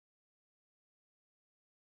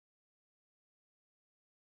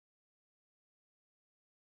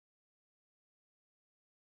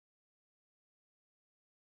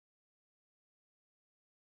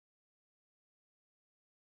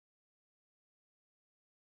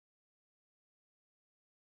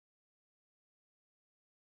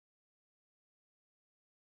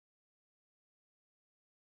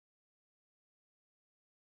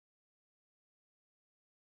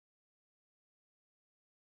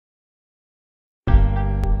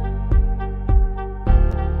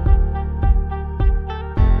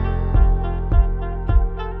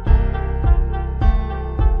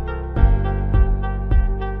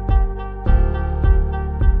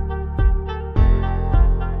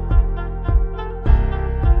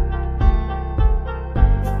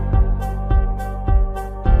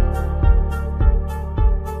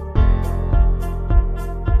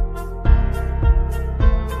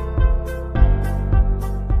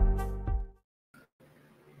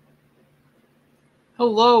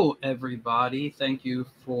Hello, everybody. Thank you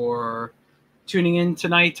for tuning in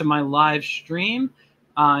tonight to my live stream.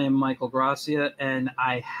 I am Michael Grassia, and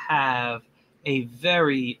I have a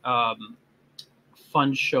very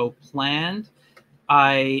fun show planned.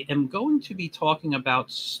 I am going to be talking about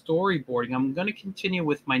storyboarding. I'm going to continue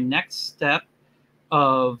with my next step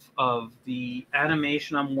of the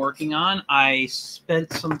animation I'm working on. I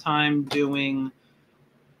spent some time doing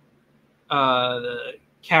the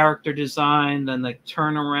character design, then the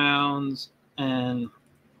turnarounds, and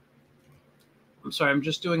I'm sorry, I'm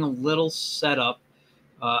just doing a little setup.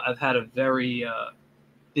 I've had a very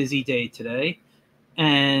busy day today,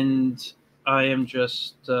 and I am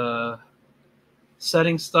just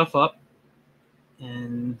setting stuff up.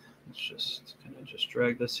 And can I just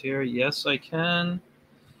drag this here? Yes, I can.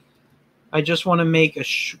 I just want to make a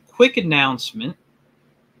quick announcement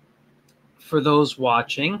for those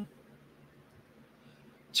watching.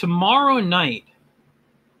 Tomorrow night,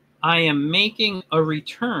 I am making a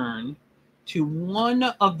return to one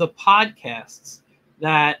of the podcasts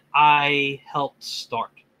that I helped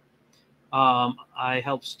start. I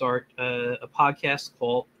helped start a podcast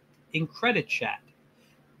called In Credit Chat.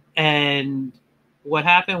 And what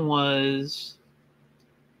happened was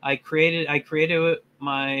I created with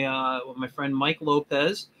my friend Mike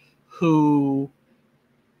Lopez, who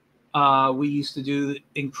we used to do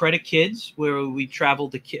In Credit Kids, where we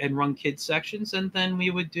traveled to and run kids sections, and then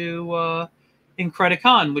we would do In Credit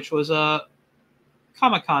Con, which was a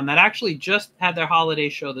Comic-Con that actually just had their holiday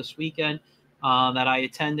show this weekend that I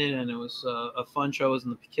attended, and it was a fun show. It was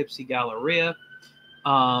in the Poughkeepsie Galleria.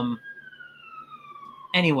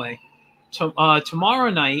 Anyway, tomorrow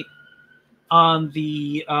night on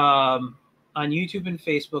the on YouTube and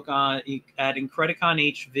Facebook at Incredicon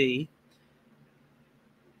HV,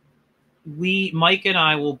 Mike and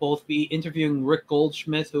I will both be interviewing Rick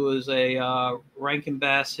Goldsmith, who is a Rankin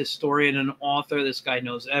Bass historian and author. This guy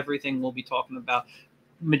knows everything. We'll be talking about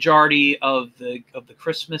majority of the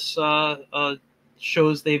Christmas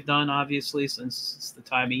shows they've done, obviously, since it's the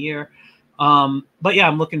time of year. But yeah,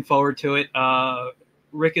 I'm looking forward to it.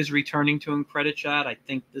 Rick is returning to In Credit Chat. I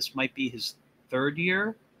think this might be his third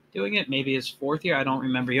year doing it, maybe his fourth year. I don't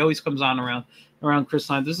remember. He always comes on around Christmas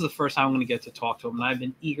time. This is the first time I'm going to get to talk to him, and I've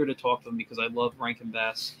been eager to talk to him because I love Rankin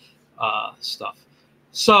Bass stuff.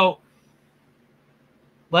 So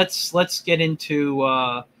let's get into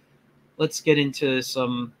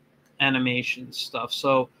some animation stuff.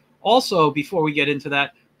 So also, before we get into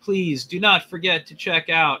that, please do not forget to check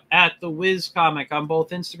out at The Wiz Comic on both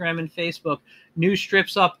Instagram and Facebook. New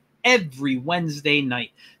strips up every Wednesday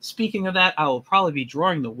night. Speaking of that, I will probably be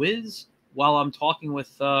drawing The Wiz while I'm talking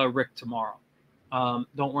with Rick tomorrow.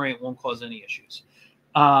 Don't worry, it won't cause any issues.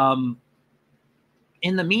 In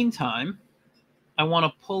the meantime, I want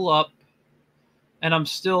to pull up, and I'm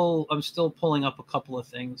still pulling up a couple of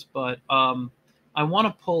things, but I want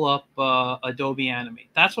to pull up Adobe Animate.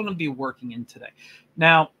 That's what I'm going to be working in today.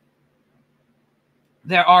 Now,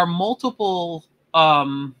 there are multiple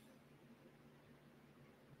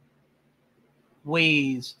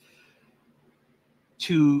ways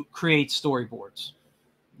to create storyboards.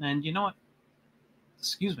 And you know what?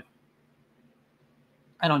 Excuse me.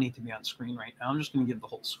 I don't need to be on screen right now. I'm just going to give the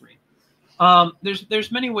whole screen.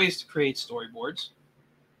 There's many ways to create storyboards.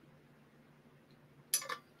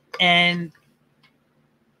 And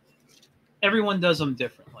everyone does them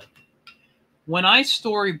differently. When I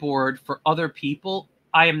storyboard for other people,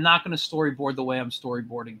 I am not going to storyboard the way I'm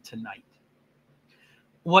storyboarding tonight.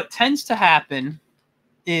 What tends to happen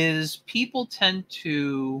is people tend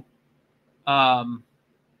to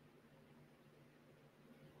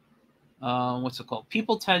what's it called?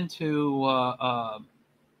 People tend to why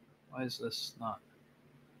is this not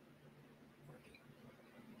working?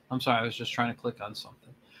 I'm sorry, I was just trying to click on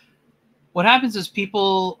something. What happens is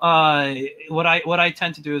people what I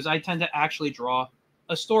tend to do is I tend to actually draw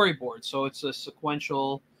a storyboard. So it's a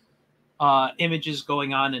sequential images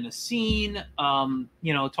going on in a scene,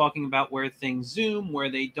 talking about where things zoom,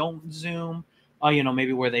 where they don't zoom,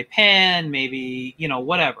 maybe where they pan, maybe,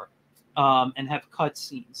 whatever, and have cut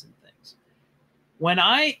scenes and things. When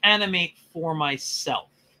I animate for myself,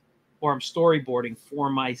 or I'm storyboarding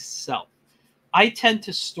for myself, I tend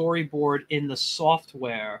to storyboard in the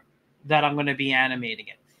software that I'm going to be animating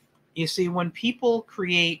it. You see, when people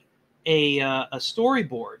create a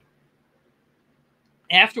storyboard,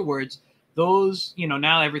 afterwards, those,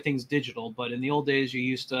 now everything's digital, but in the old days, you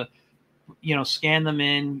used to, scan them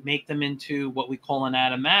in, make them into what we call an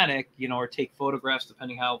animatic, or take photographs,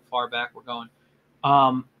 depending how far back we're going.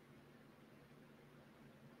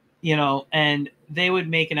 And they would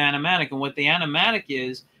make an animatic. And what the animatic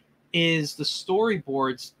is is the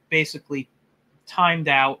storyboards basically timed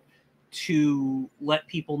out to let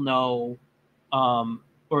people know,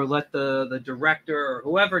 or let the director or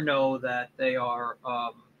whoever know that they are,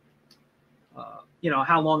 you know,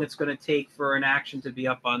 how long it's going to take for an action to be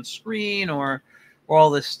up on screen, or all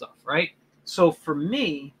this stuff, right? So for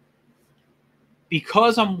me,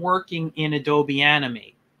 because I'm working in Adobe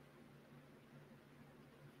Animate,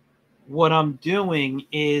 what I'm doing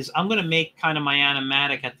is I'm going to make kind of my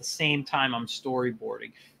animatic at the same time I'm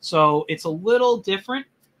storyboarding. So it's a little different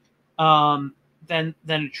than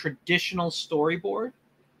a traditional storyboard,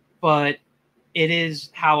 but it is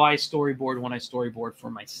how I storyboard when I storyboard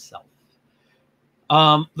for myself.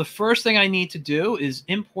 The first thing I need to do is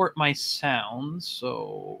import my sounds.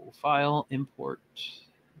 So file, import,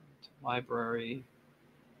 library.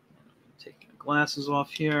 Taking the glasses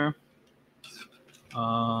off here.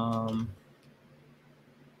 What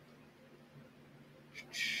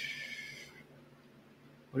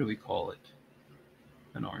do we call it?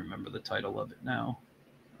 I don't remember the title of it now.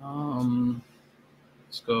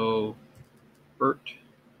 Let's go Bert.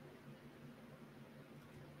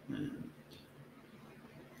 And,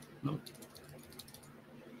 nope.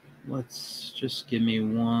 Let's just give me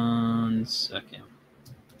 1 second.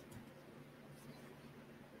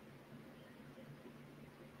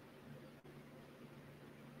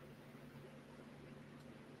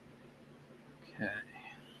 Okay.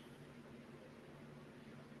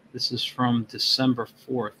 This is from December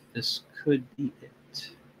 4th. This could be it.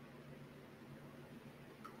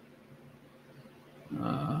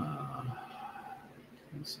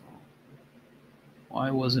 So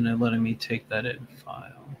why wasn't it letting me take that in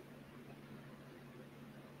file?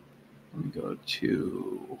 Let me go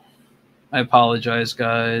to, I apologize,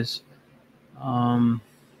 guys.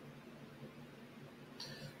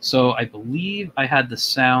 So I believe I had the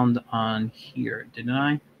sound on here, didn't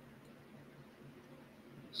I?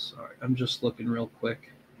 Sorry, I'm just looking real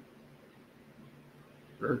quick.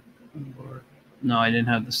 No, I didn't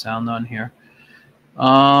have the sound on here.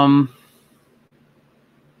 Let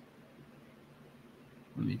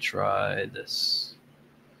me try this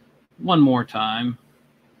one more time.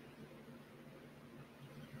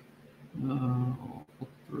 Look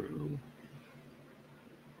through.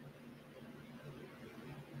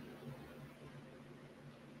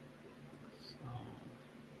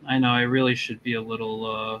 I know I really should be a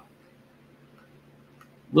little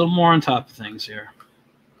more on top of things here.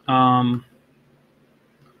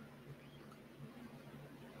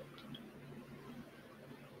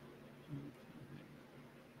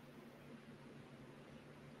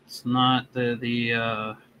 It's not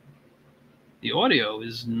the audio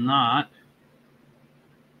is not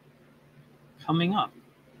coming up.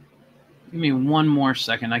 Give me one more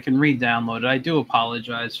second. I can re-download it. I do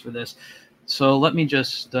apologize for this. So let me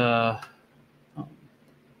just. Hi,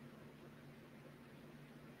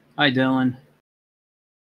 Dylan.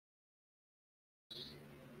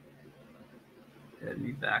 Get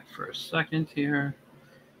me back for a second here.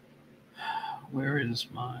 Where is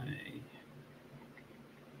my.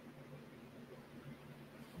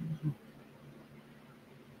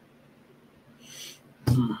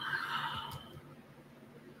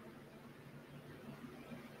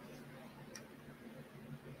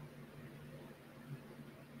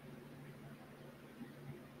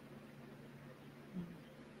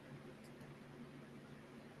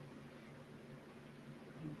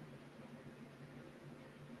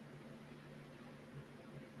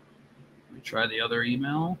 Let me try the other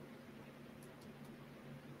email.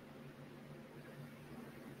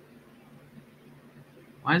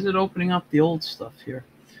 Why is it opening up the old stuff here?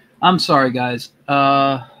 I'm sorry, guys.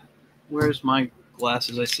 Where's my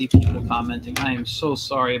glasses? I see people commenting. I am so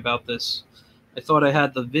sorry about this. I thought I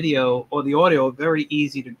had the video or the audio very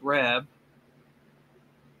easy to grab.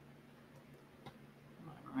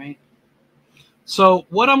 All right. So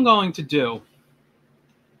what I'm going to do,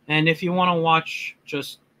 and if you want to watch,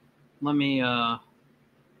 just let me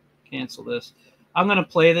cancel this. I'm going to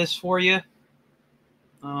play this for you.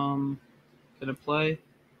 Can it play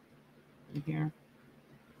in here?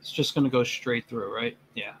 It's just going to go straight through, right?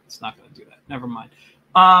 Yeah, it's not going to do that. Never mind.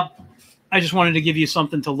 I just wanted to give you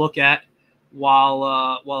something to look at while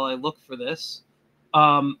I look for this.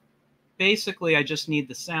 Basically, I just need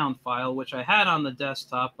the sound file, which I had on the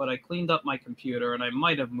desktop, but I cleaned up my computer, and I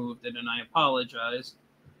might have moved it, and I apologize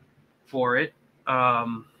for it.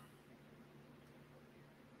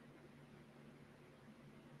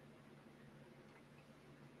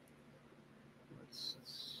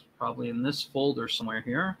 It's probably in this folder somewhere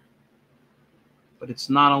here, but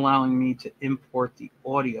it's not allowing me to import the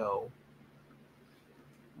audio.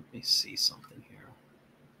 Let me see something here.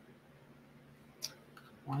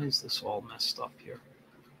 Why is this all messed up here?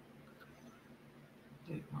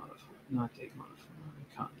 Date modifier, not date modifier.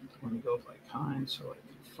 Let me go by kind so I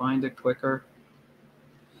can find it quicker.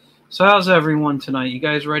 So how's everyone tonight? You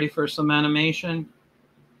guys ready for some animation?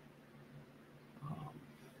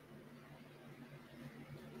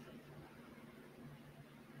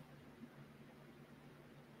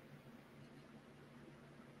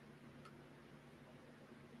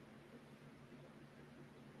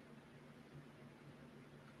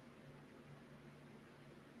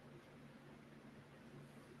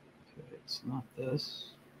 Okay, it's not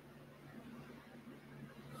this.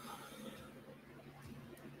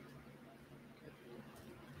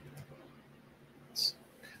 It's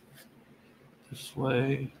this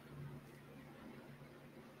way.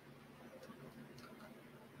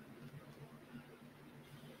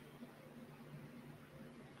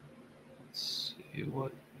 Let's see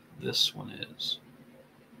what this one is.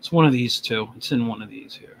 It's one of these two. It's in one of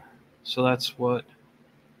these here. So that's what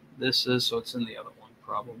this is. So it's in the other one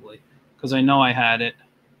probably because I know I had it.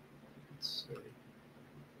 Let's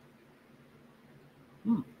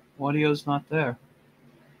see. Audio's not there.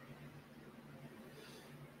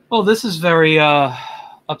 Well, this is very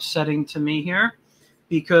upsetting to me here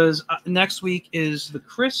because next week is the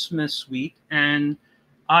Christmas week, and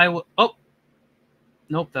I will. Oh,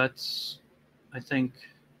 nope. That's. I think.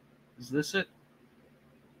 Is this it?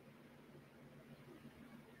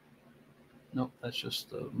 Nope. That's just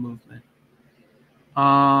the movement.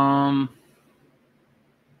 I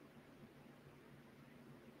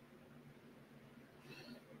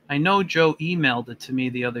know Joe emailed it to me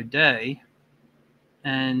the other day,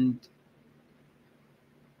 and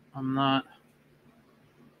I'm not.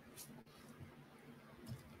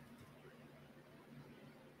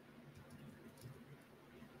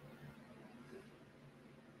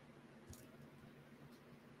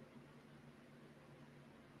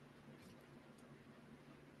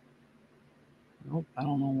 Nope, I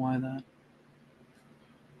don't know why that.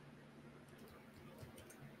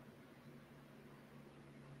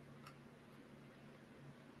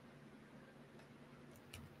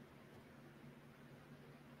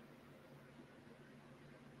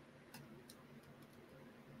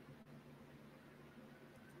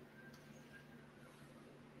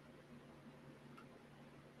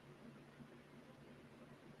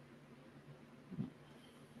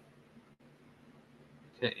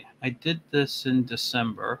 Okay, I did this in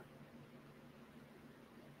December.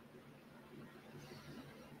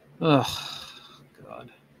 Ugh,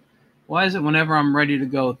 God. Why is it whenever I'm ready to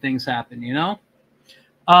go, things happen, you know?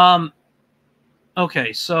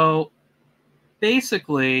 Okay, so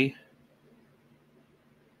basically,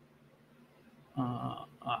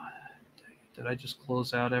 did I just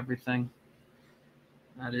close out everything?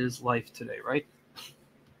 That is life today, right?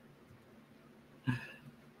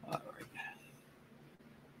 All right.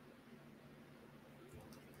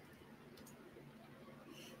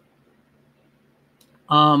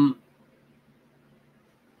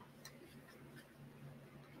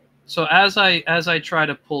 So as I try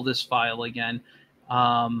to pull this file again,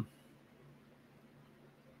 and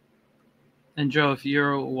Joe, if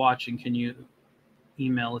you're watching, can you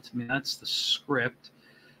email it to me? That's the script,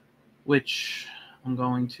 which I'm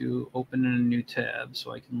going to open in a new tab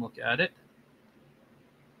so I can look at it.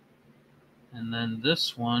 And then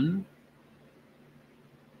this one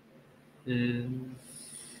is,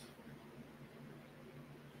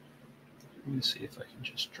 let me see if I can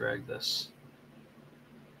just drag this.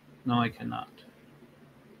 No, I cannot.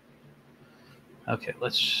 Okay,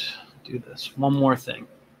 let's do this. One more thing.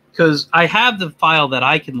 Because I have the file that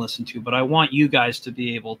I can listen to, but I want you guys to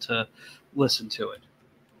be able to listen to it.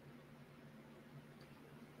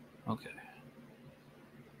 Okay.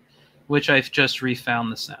 Which I've just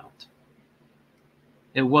refound the sound.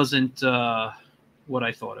 It wasn't what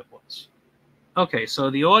I thought it was. Okay,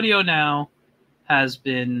 so the audio now has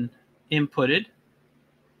been inputted.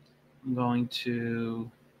 I'm going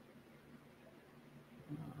to...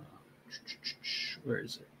 where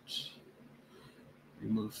is it?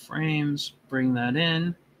 Remove frames, bring that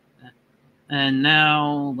in. And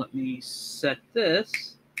now let me set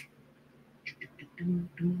this.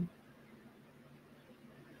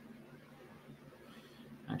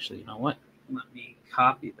 Actually, you know what? Let me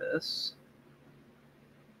copy this.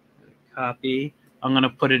 Copy. I'm going to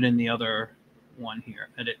put it in the other one here.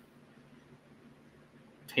 Edit.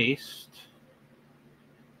 Paste.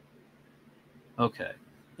 Okay.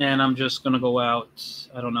 And I'm just going to go out.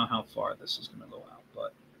 I don't know how far this is going to go out,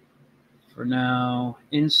 but for now,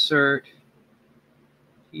 insert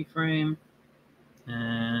keyframe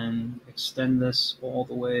and extend this all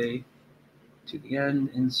the way to the end.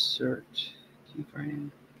 Insert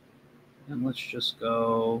keyframe. And let's just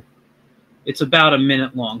go. It's about a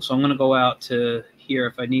minute long, so I'm going to go out to here.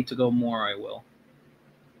 If I need to go more, I will.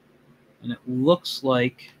 And it looks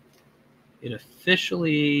like it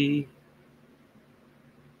officially...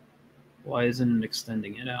 Why isn't it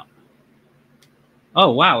extending it out?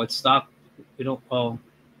 Oh, wow, it stopped. We don't... Oh,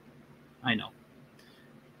 I know.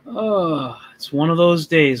 Oh, it's one of those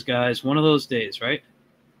days, guys. One of those days, right?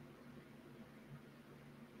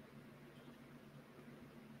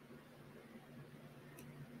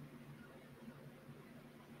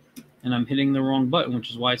 And I'm hitting the wrong button, which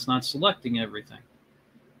is why it's not selecting everything.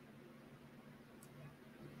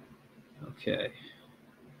 Okay.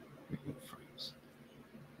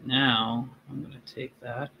 Now, I'm going to take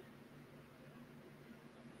that.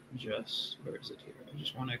 Where is it here? I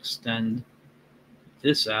just want to extend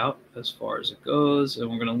this out as far as it goes. And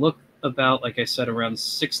we're going to look about, like I said, around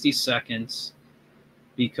 60 seconds,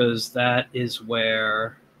 because that is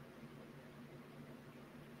where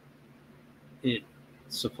it's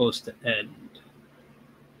supposed to end.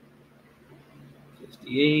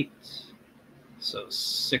 58, so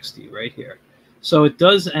 60 right here. So it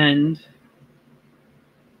does end.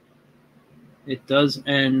 It does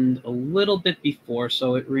end a little bit before,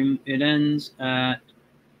 so it ends at...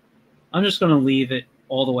 I'm just going to leave it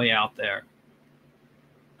all the way out there.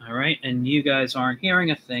 All right, and you guys aren't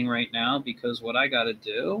hearing a thing right now because what I got to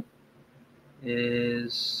do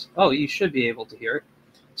is... Oh, you should be able to hear it.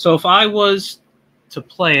 So if I was to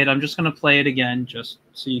play it, I'm just going to play it again just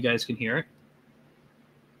so you guys can hear it.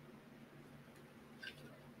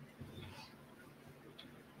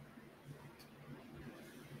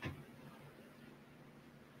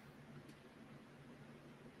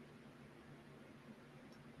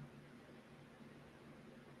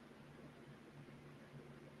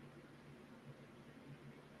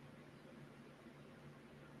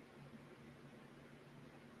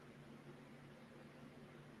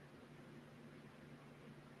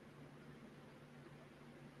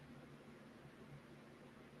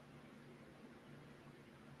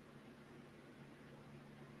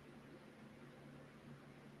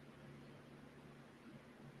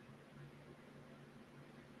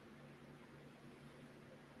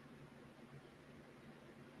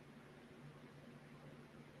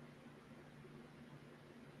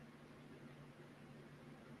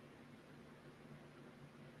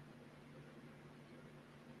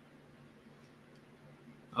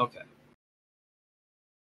 Okay.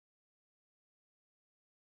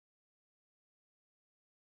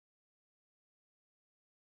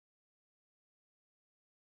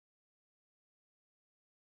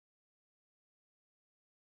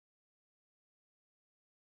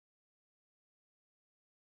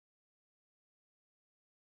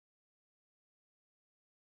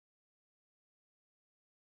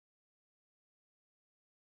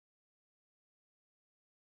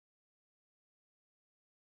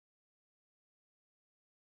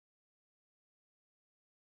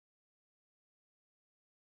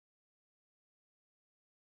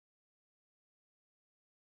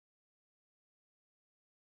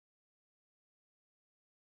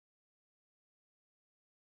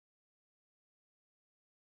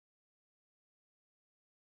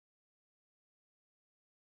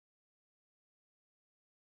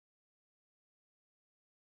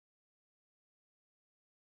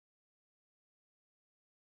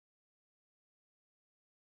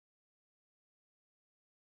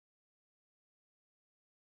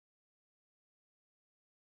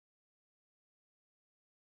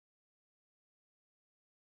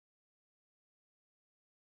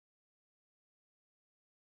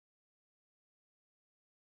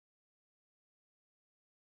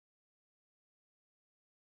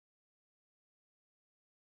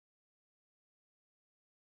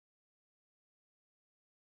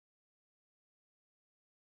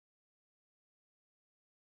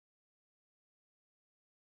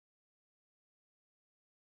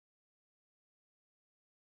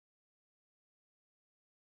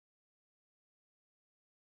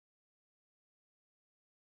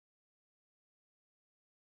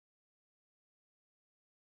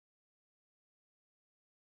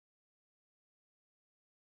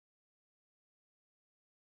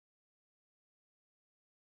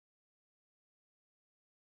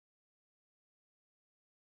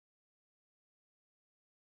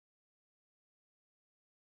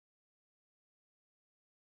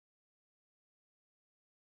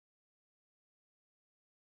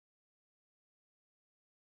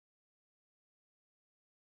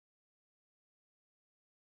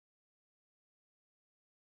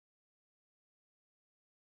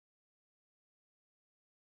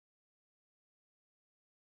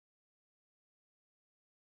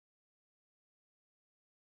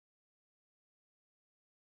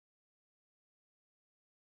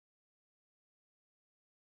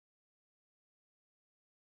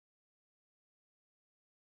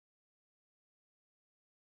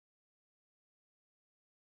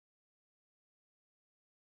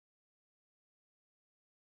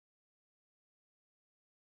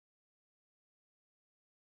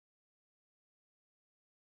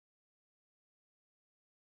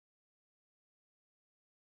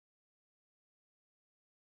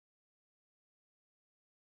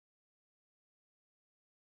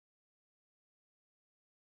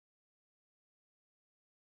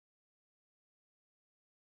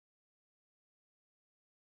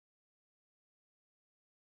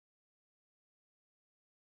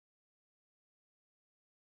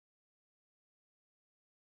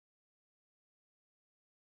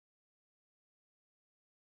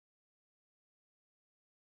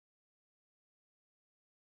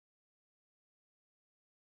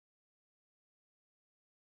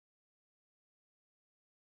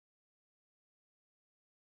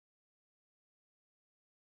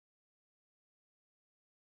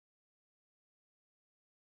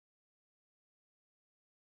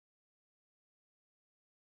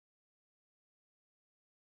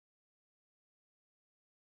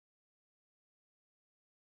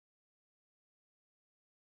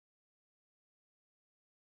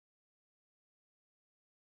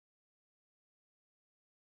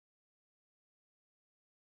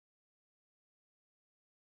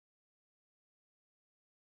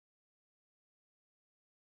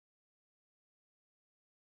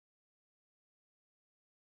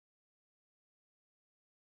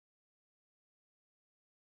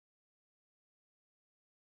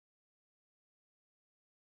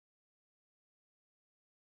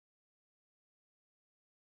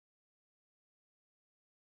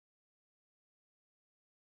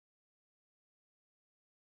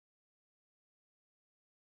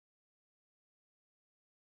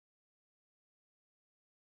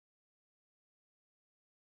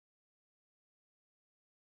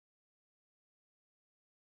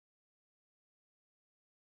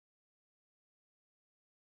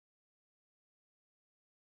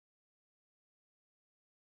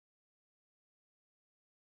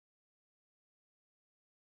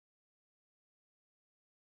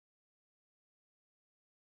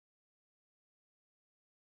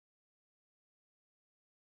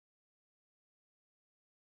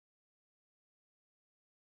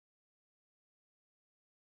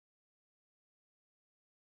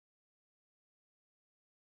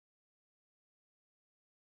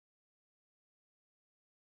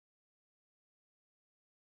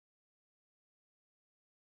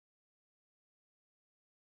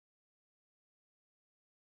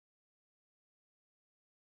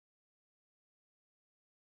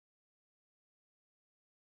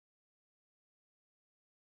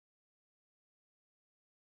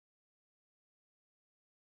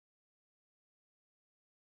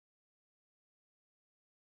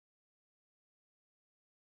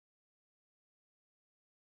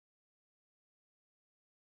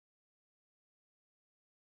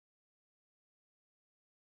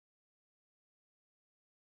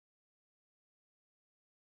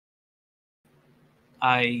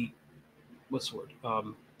 what's the word?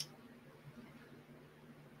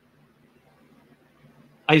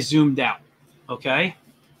 I zoomed out. Okay.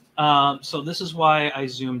 So this is why I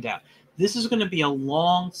zoomed out. This is going to be a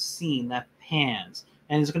long scene that pans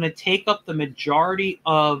and is going to take up the majority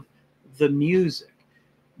of the music.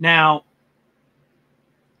 Now,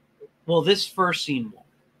 well, this first scene won't,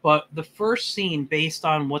 but the first scene, based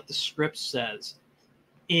on what the script says,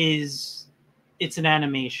 is it's an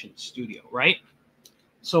animation studio, right?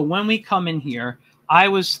 So when we come in here, I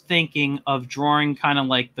was thinking of drawing kind of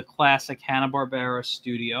like the classic Hanna-Barbera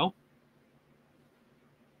studio,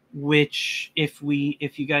 which if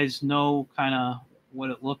you guys know kind of what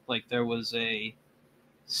it looked like, there was a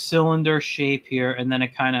cylinder shape here, and then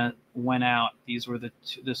it kind of went out. These were the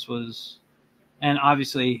two, this was, and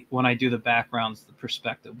obviously when I do the backgrounds, the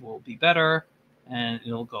perspective will be better and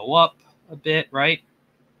it'll go up a bit, right?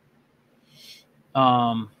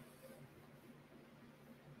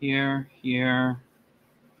 Here,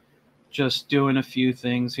 just doing a few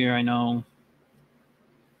things here. I know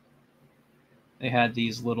they had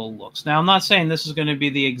these little looks. Now, I'm not saying this is going to be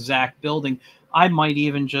the exact building. I might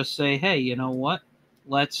even just say, hey, you know what?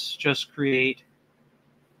 Let's just create,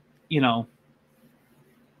 you know,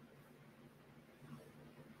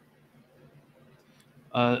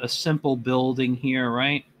 a simple building here,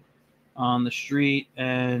 right, on the street,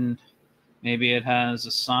 and maybe it has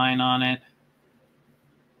a sign on it.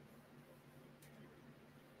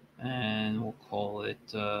 And we'll call it,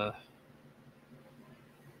 I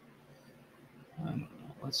don't know,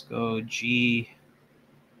 let's go generic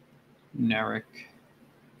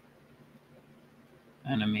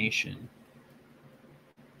animation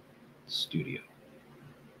studio.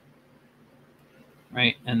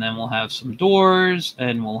 Right, and then we'll have some doors,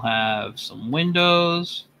 and we'll have some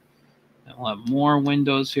windows, and we'll have more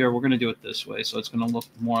windows here. We're going to do it this way, so it's going to look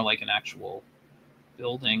more like an actual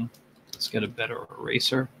building. Let's get a better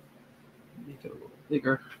eraser. Make it a little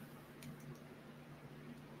bigger.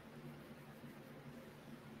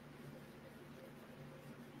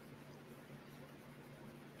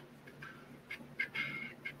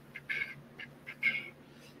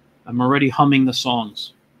 I'm already humming the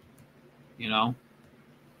songs, you know.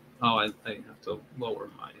 Oh, I have to lower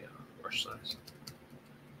my brush size.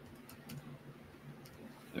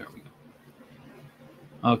 There we go.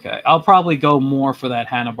 Okay, I'll probably go more for that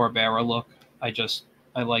Hanna-Barbera look.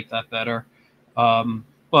 I like that better.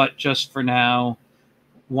 But just for now,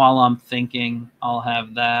 while I'm thinking, I'll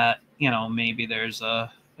have that. You know, maybe there's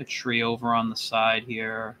a tree over on the side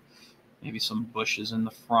here. Maybe some bushes in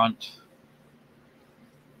the front.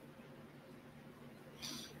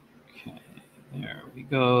 Okay, there we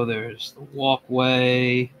go. There's the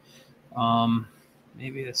walkway.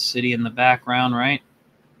 Maybe the city in the background, right?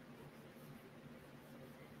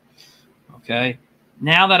 Okay.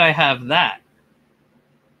 Now that I have that,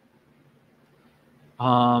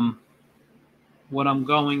 what I'm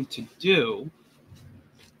going to do,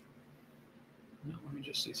 let me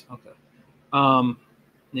just see. Okay.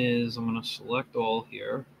 Is I'm going to select all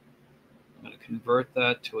here. I'm going to convert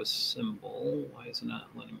that to a symbol. Why isn't that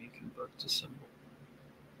letting me convert to symbol?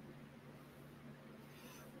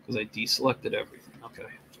 Because I deselected everything. Okay.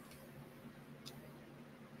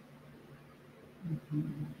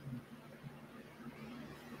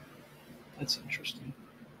 That's interesting.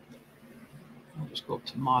 I'll just go up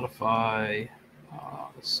to modify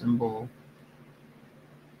the symbol.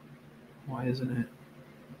 Why isn't it?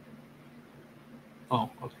 Oh,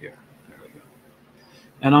 up here. There we go.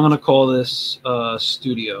 And I'm going to call this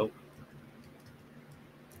studio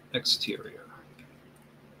exterior.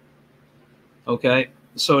 Okay.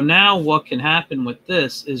 So now what can happen with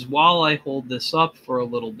this is while I hold this up for a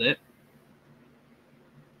little bit.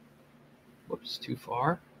 Whoops, too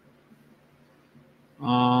far.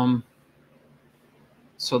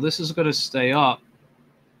 So this is going to stay up.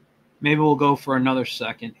 Maybe we'll go for another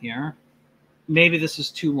second here. Maybe this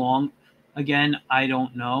is too long. Again, I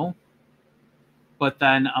don't know. But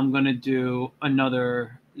then I'm going to do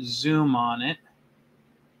another zoom on it.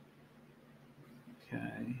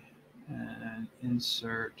 Okay. And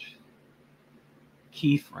insert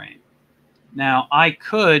keyframe. Now I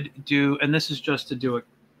could do, and this is just to do it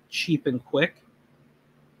cheap and quick.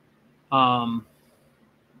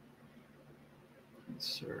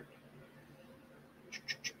 Insert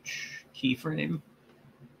keyframe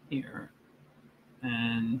here.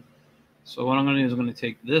 And so what I'm going to do is I'm going to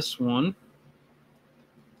take this one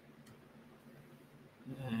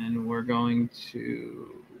and we're going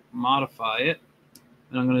to modify it.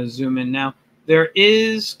 And I'm going to zoom in now. There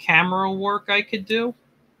is camera work I could do.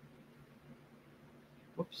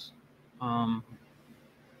 Whoops.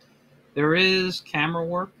 There is camera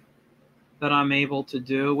work that I'm able to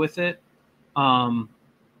do with it.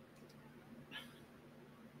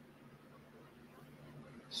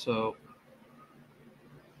 So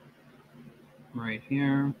right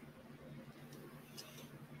here,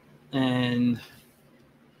 and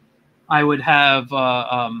I would have, but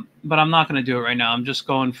I'm not going to do it right now. I'm just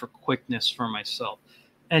going for quickness for myself.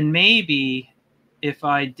 And maybe if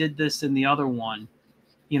I did this in the other one,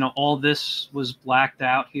 you know, all this was blacked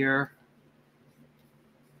out here,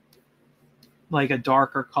 like a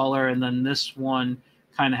darker color, and then this one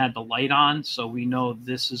kind of had the light on, so we know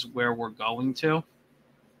this is where we're going to.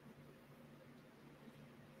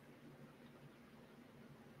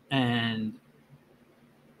 And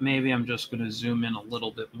maybe I'm just going to zoom in a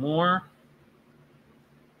little bit more.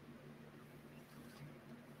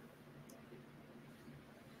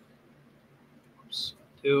 Oops,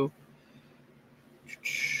 bring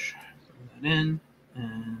that in,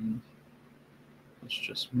 and let's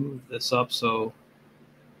just move this up. So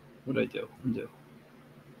what do I do? Undo.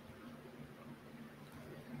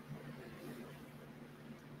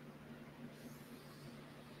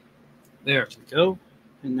 There we go.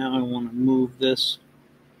 And now I want to move this.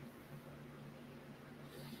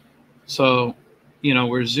 So, you know,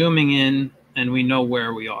 we're zooming in and we know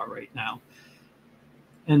where we are right now.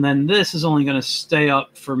 And then this is only going to stay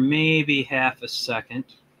up for maybe half a second.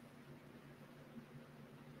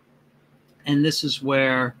 And this is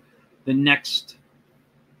where the next,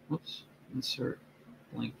 whoops, insert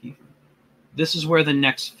blanky. This is where the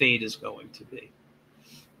next fade is going to be.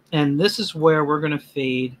 And this is where we're going to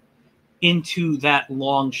fade into that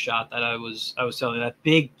long shot that I was telling you, that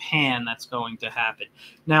big pan that's going to happen.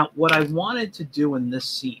 Now, what I wanted to do in this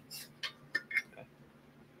scene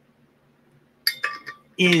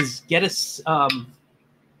is get a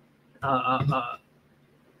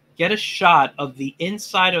shot of the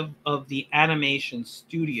inside of the animation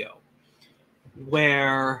studio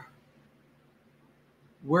where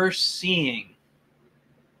we're seeing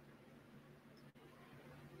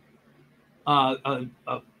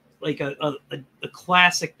like a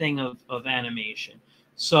classic thing of animation.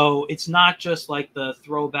 So it's not just like the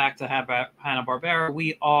throwback to Hanna-Barbera.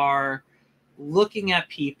 We are looking at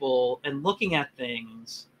people and looking at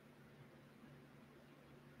things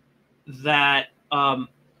that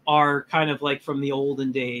are kind of like from the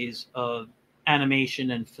olden days of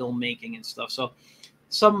animation and filmmaking and stuff. So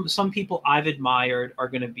some people I've admired are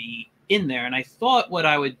going to be in there. And I thought what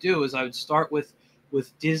I would do is I would start with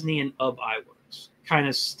Disney and Ub Iwerks, kind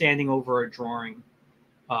of standing over a drawing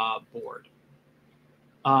board.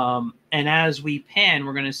 And as we pan,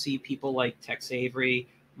 we're going to see people like Tex Avery,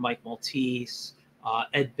 Mike Maltese,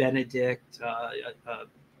 Ed Benedict,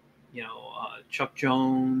 Chuck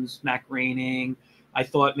Jones, Mac Groening. I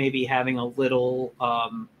thought maybe having a little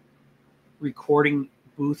recording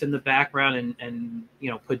booth in the background and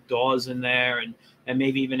put Daws in there and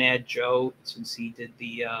maybe even add Joe, since he did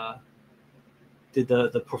the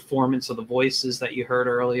performance of the voices that you heard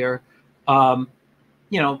earlier.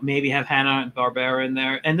 Maybe have Hanna-Barbera in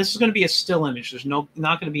there. And this is going to be a still image. There's not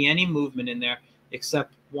going to be any movement in there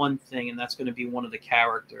except one thing, and that's going to be one of the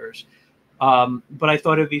characters. But I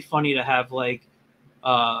thought it would be funny to have like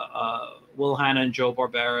Will Hanna and Joe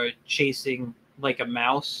Barbera chasing like a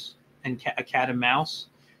mouse and a cat and mouse.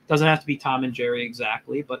 Doesn't have to be Tom and Jerry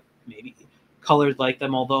exactly, but maybe colored like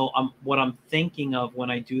them. Although what I'm thinking of when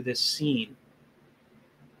I do this scene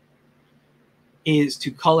is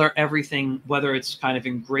to color everything, whether it's kind of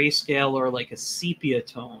in grayscale or like a sepia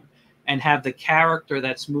tone, and have the character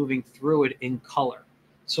that's moving through it in color.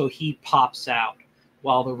 So he pops out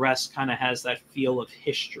while the rest kind of has that feel of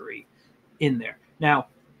history in there. Now,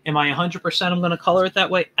 am I 100% I'm going to color it that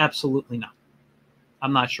way? Absolutely not.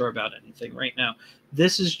 I'm not sure about anything right now.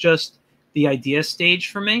 This is just the idea stage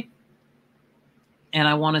for me, and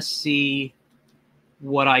I want to see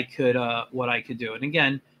what I could do. And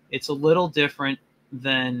again, it's a little different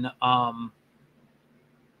than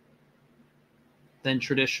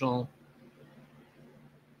traditional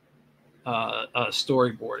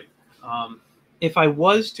storyboarding. If I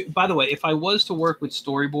was to, by the way, if I was to work with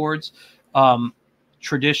storyboards,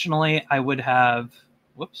 traditionally I would have,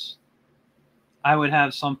 I would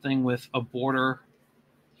have something with a border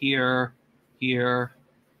here,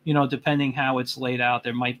 depending how it's laid out.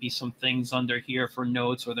 There might be some things under here for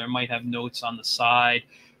notes, or there might have notes on the side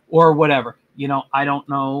or whatever. I don't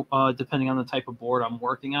know, depending on the type of board I'm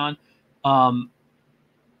working on.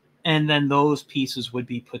 And then those pieces would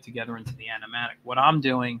be put together into the animatic. What I'm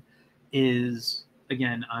doing is,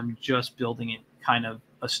 again, I'm just building it kind of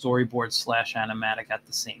a storyboard / animatic at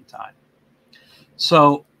the same time.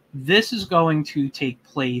 So this is going to take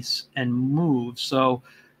place and move. So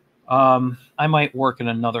I might work in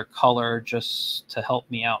another color just to help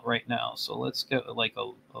me out right now. So let's get like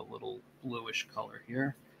a little bluish color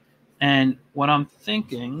here. And what I'm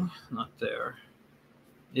thinking, not there,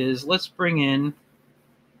 is let's bring in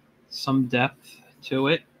some depth to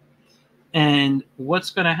it. And what's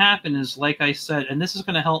going to happen is, like I said, and this is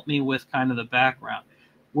going to help me with kind of the background.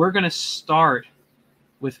 We're going to start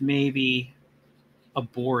with maybe a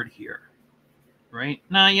board here, right?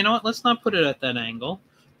 Now, you know what? Let's not put it at that angle,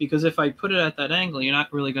 because if I put it at that angle, you're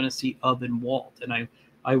not really going to see Ub and Walt. And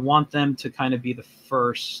I want them to kind of be the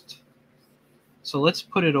first. So let's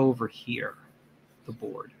put it over here, the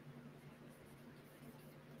board.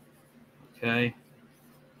 Okay.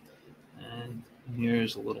 And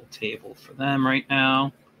here's a little table for them right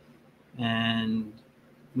now. And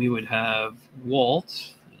we would have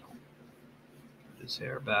Walt, you know, put his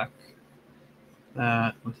hair back,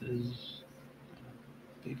 that with his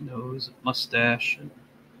big nose, mustache, and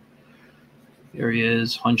there he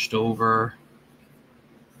is, hunched over,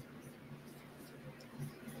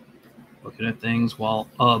 looking at things, while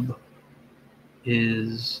Ub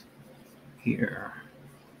is here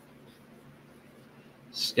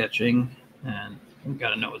sketching. And we got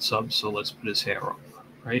to know it's Ub, so let's put his hair up,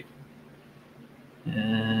 right?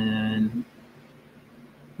 And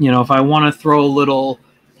you know, if I want to throw a little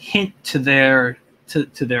hint to their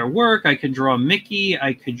work, I could draw Mickey.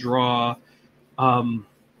 I could draw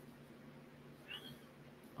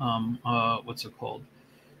what's it called?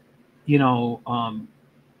 You know,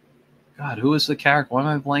 God, who is the character? Why am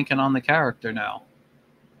I blanking on the character now?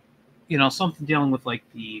 You know, something dealing with like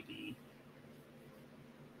the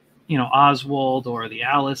you know, Oswald or the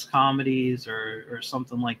Alice comedies or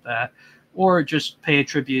something like that, or just pay a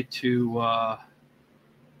tribute to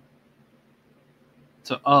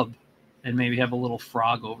Ub and maybe have a little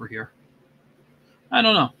frog over here. I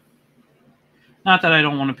don't know. Not that I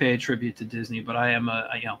don't want to pay a tribute to Disney, but I am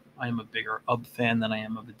a bigger Ub fan than I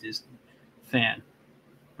am of a Disney fan,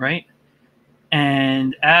 right?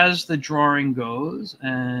 And as the drawing goes,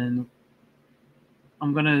 and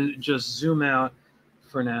I'm gonna just zoom out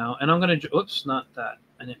for now, and I'm gonna, oops, not that.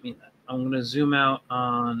 I didn't mean that. I'm gonna zoom out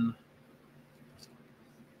on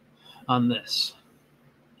this,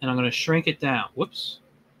 and I'm gonna shrink it down. Whoops.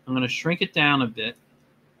 I'm gonna shrink it down a bit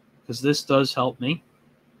because this does help me,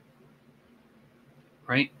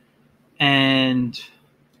 right? And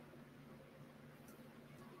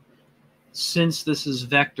since this is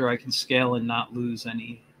vector, I can scale and not lose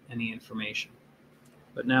any information.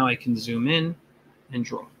 But now I can zoom in and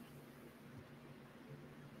draw.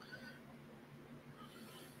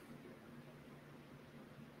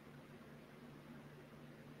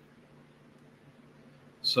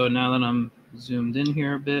 So now that I'm zoomed in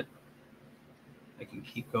here a bit, I can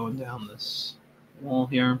keep going down this wall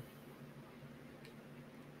here.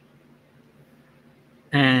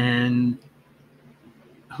 And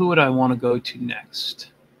who would I want to go to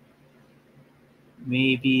next?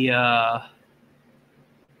 Maybe, you know,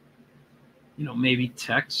 maybe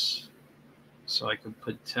Tex. So I could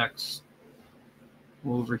put Tex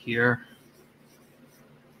over here.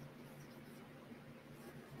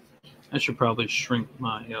 I should probably shrink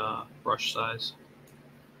my brush size.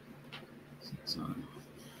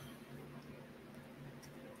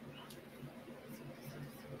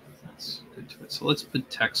 That's good to it. So let's put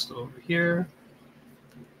text over here.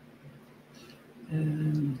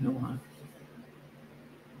 And you know what?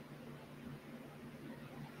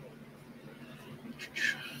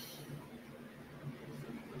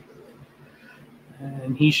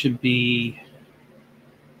 And he should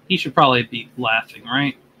probably be laughing,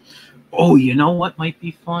 right? Oh, you know what might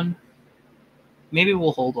be fun? Maybe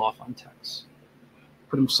we'll hold off on Tex.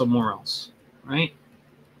 Put him somewhere else, right?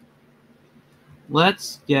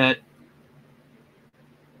 Let's get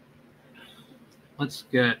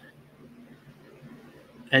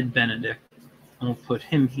Ed Benedict. And we'll put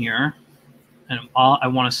him here. And I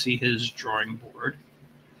want to see his drawing board.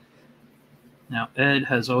 Now, Ed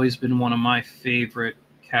has always been one of my favorite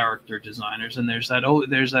character designers, and there's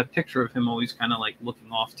that picture of him always kind of like looking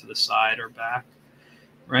off to the side or back,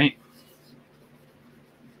 right?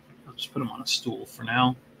 I'll just put him on a stool for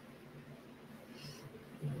now.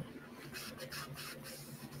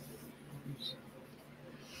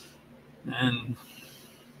 And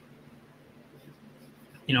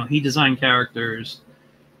you know, he designed characters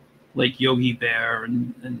like Yogi Bear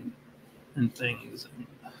and things.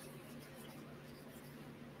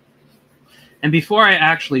 And before I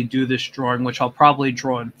actually do this drawing, which I'll probably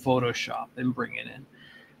draw in Photoshop and bring it in,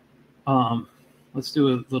 let's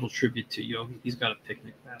do a little tribute to Yogi. He's got a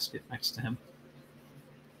picnic basket next to him.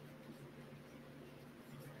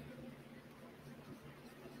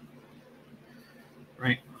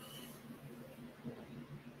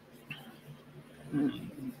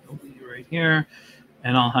 here,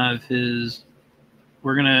 and I'll have his.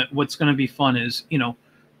 What's gonna be fun is, you know,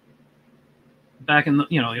 back in the,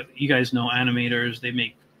 you know, you guys know animators, they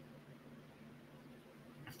make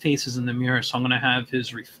faces in the mirror, so I'm gonna have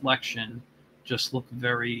his reflection just look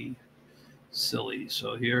very silly.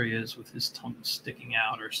 So here he is with his tongue sticking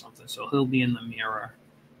out or something. So he'll be in the mirror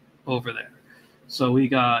over there. So we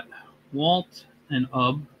got Walt and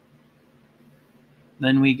Ub.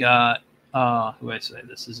 Then we got who I say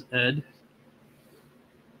this is Ed,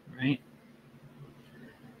 right?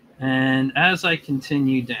 And as I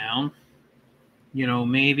continue down, you know,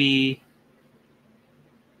 maybe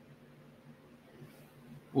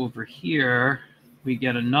over here we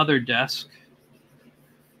get another desk.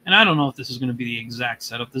 And I don't know if this is going to be the exact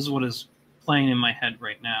setup. This is what is playing in my head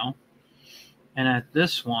right now. And at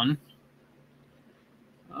this one,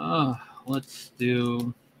 let's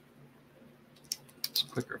do, it's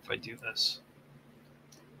quicker if I do this.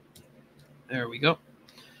 There we go.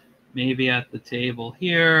 Maybe at the table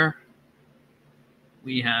here,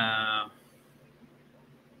 we have,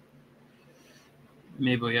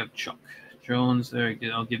 maybe we have Chuck Jones there.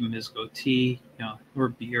 I'll give him his goatee, you know, or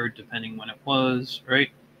beard, depending when it was, right?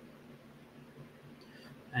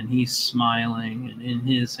 And he's smiling, and in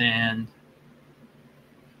his hand,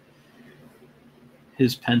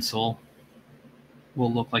 his pencil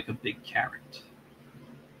will look like a big carrot.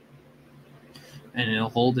 And it'll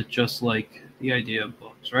hold it just like the idea of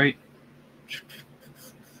books, right?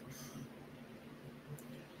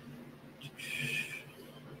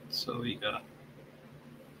 So we got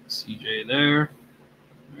CJ there.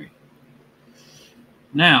 Right.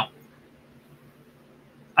 Now,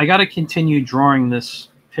 I got to continue drawing this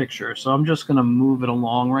picture, so I'm just going to move it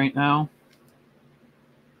along right now.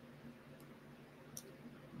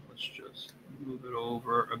 Let's just move it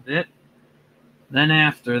over a bit. Then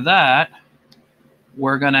after that,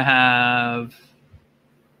 we're going to have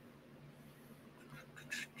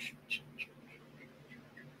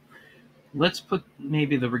let's put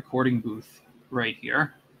maybe the recording booth right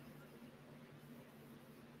here.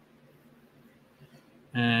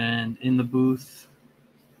 And in the booth,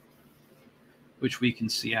 which we can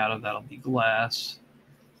see out of, that'll be glass.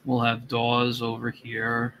 We'll have Daws over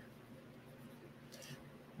here.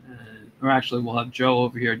 Or actually, we'll have Joe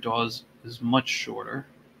over here. Daws is much shorter.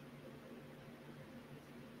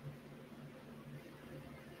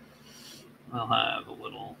 I'll have a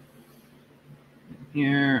little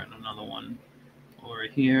here and another one over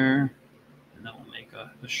here. And then we'll make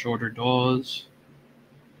a shorter Daws.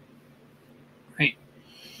 Right.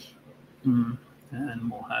 And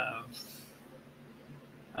we'll have,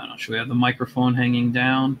 I don't know, should we have the microphone hanging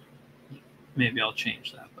down? Maybe I'll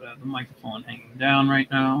change that, but I have the microphone hanging down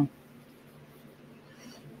right now.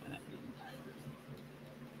 And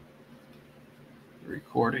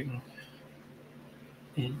recording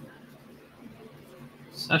in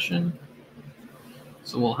session.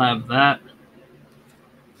 So we'll have that.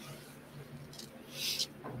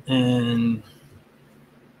 And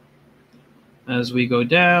as we go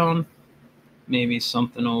down, maybe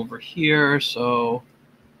something over here. So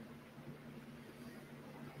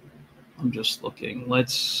I'm just looking.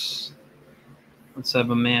 Let's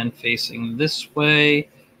have a man facing this way.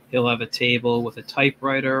 He'll have a table with a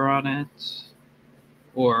typewriter on it,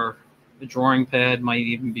 or a drawing pad might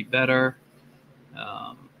even be better.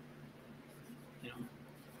 You know,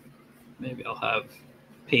 maybe I'll have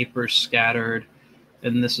papers scattered,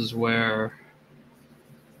 and this is where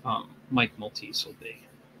Mike Maltese will be.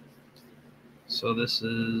 So this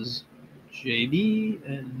is JB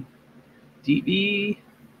and DB,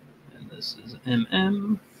 and this is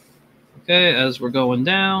MM. Okay, as we're going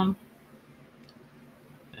down,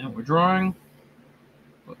 and we're drawing.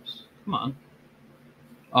 Whoops, come on.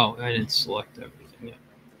 Oh, I didn't select everything yet.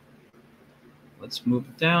 Let's move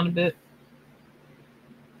it down a bit.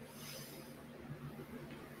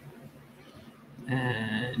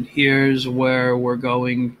 And here's where we're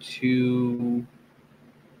going to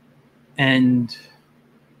end.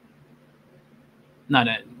 Not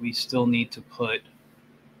end. We still need to put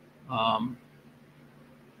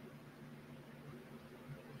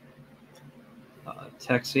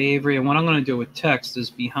Tex Avery. And what I'm going to do with Tex is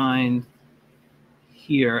behind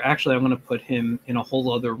here. Actually, I'm going to put him in a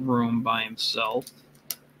whole other room by himself.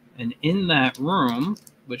 And in that room,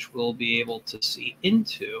 which we'll be able to see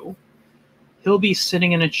into, he'll be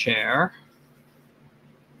sitting in a chair.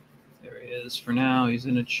 There he is for now. He's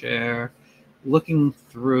in a chair looking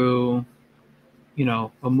through, you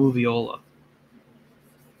know, a moviola.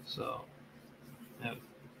 So I have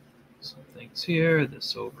some things here,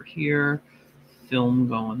 this over here, film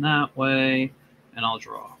going that way, and I'll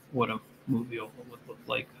draw what a moviola would look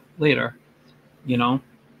like later, you know.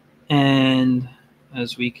 And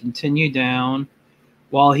as we continue down,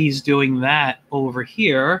 while he's doing that over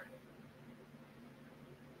here,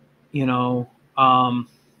 you know,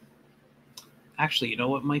 actually, you know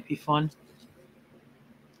what might be fun?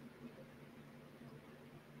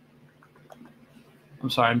 I'm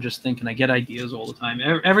sorry, I'm just thinking. I get ideas all the time.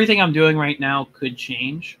 Everything I'm doing right now could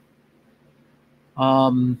change. You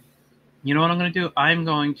know what I'm going to do? I'm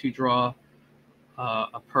going to draw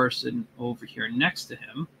a person over here next to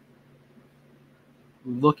him,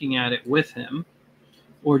 looking at it with him,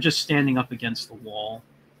 or just standing up against the wall,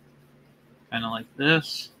 kind of like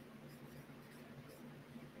this.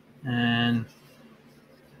 And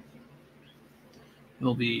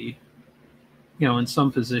he'll be, you know, in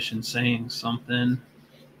some position saying something.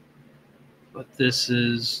 But this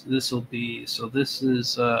will be, so this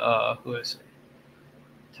is, who I say?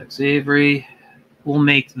 Tex Avery. We'll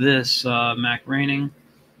make this Mac Raining.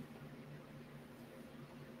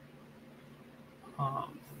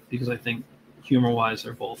 Because I think humor-wise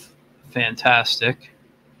they're both fantastic.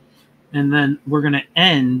 And then we're going to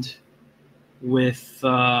end with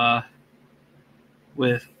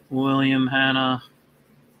William Hanna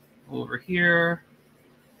over here.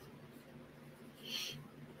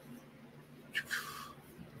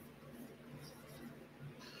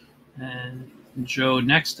 And Joe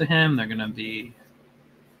next to him. They're going to be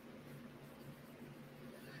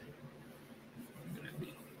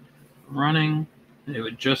running. They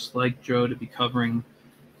would just like Joe to be covering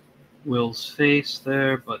Will's face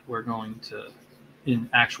there, but we're going to, in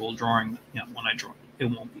actual drawing, you know, when I draw it,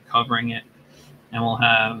 won't be covering it. And we'll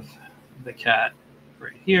have the cat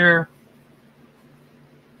right here.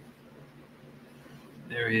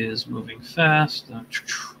 There he is, moving fast,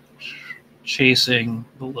 chasing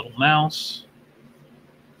the little mouse.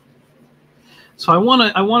 So I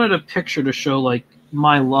wanted a picture to show like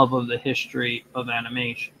my love of the history of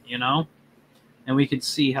animation, you know, and we could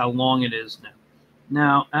see how long it is now.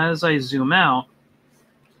 Now, as I zoom out,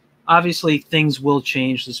 obviously things will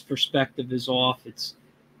change. This perspective is off. It's,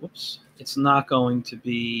 whoops, it's not going to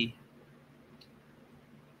be,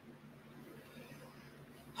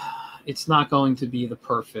 the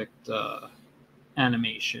perfect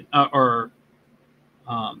animation,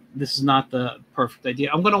 this is not the perfect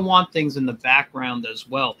idea. I'm going to want things in the background as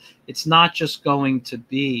well. It's not just going to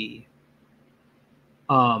be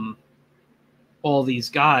all these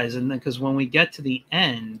guys. And then, because when we get to the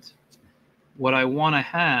end, what I want to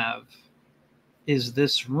have is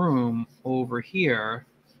this room over here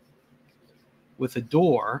with a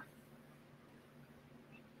door.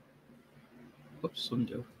 Whoops,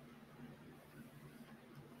 undo.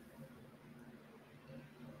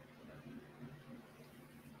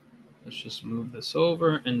 Let's just move this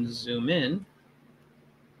over and zoom in.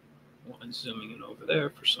 Well, I'm zooming in over there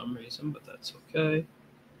for some reason, but that's okay.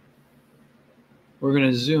 We're going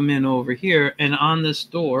to zoom in over here, and on this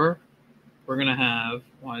door, we're going to have,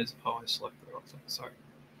 I selected the wrong thing, sorry.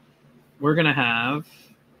 We're going to have,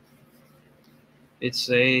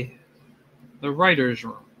 the writer's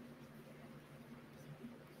room.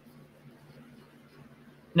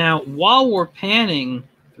 Now, while we're panning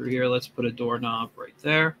through here, let's put a doorknob right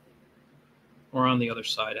there. Or on the other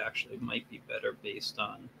side, actually, might be better based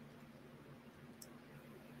on.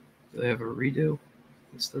 Do they have a redo?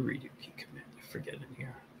 It's the redo key command. I forget in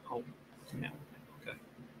here. Oh, yeah. Okay.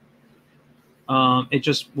 It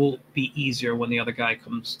just will be easier when the other guy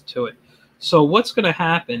comes to it. So what's going to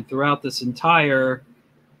happen throughout this entire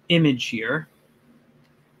image here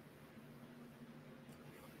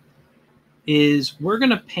is we're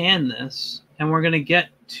going to pan this, and we're going to get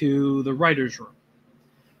to the writer's room.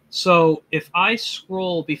 So if I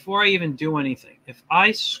scroll, before I even do anything, if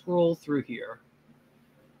I scroll through here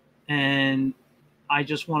and I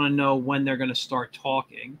just want to know when they're going to start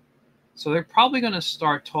talking. So they're probably going to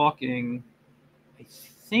start talking, I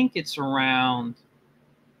think it's around,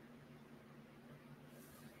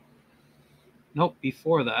 nope,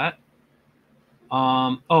 before that.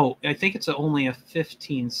 Oh, I think it's only a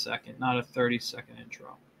 15-second, not a 30-second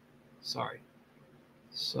intro. Sorry.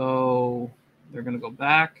 So they're going to go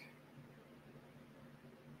back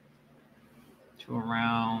to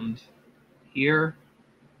around here.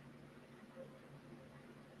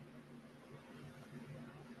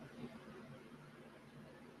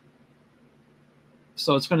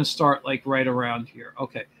 So it's going to start like right around here.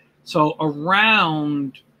 Okay. So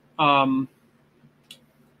around,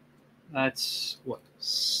 that's what,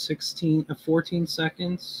 14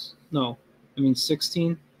 seconds? No, I mean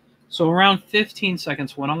 16. So around 15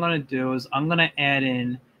 seconds, what I'm going to do is I'm going to add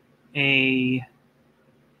in a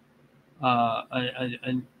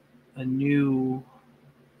new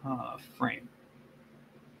frame.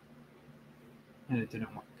 And it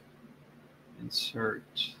didn't work. Insert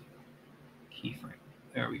keyframe.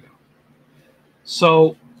 There we go.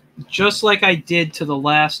 So just like I did to the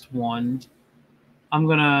last one, I'm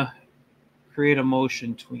going to create a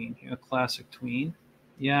motion tween, a classic tween.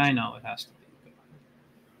 Yeah, I know it has to be.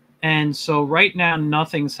 And so right now,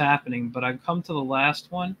 nothing's happening, but I've come to the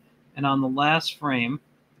last one, and on the last frame,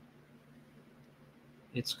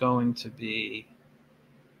 it's going to be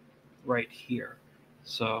right here.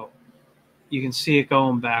 So you can see it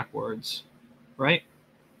going backwards, right?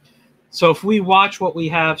 So if we watch what we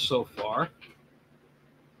have so far,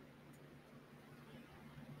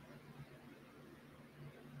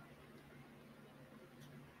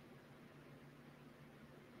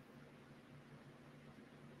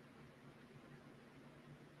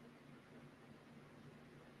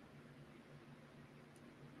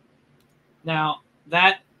 now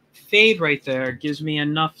that fade right there gives me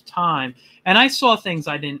enough time. And I saw things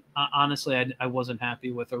I didn't, honestly, I wasn't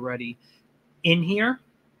happy with already in here.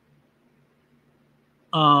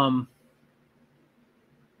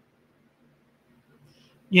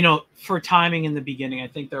 You know, for timing in the beginning, I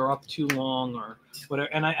think they're up too long or whatever.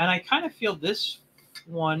 And I kind of feel this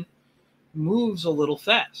one moves a little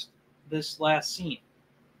fast, this last scene.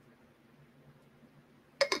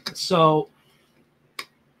 So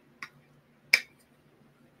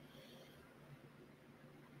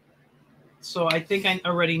I think I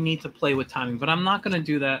already need to play with timing, but I'm not going to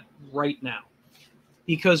do that right now.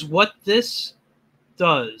 Because what this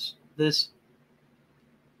does, this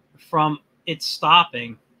from it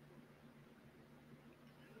stopping,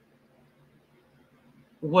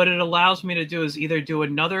 what it allows me to do is either do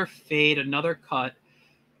another fade, another cut,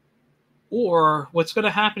 or what's going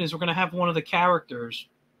to happen is we're going to have one of the characters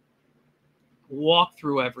walk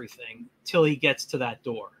through everything till he gets to that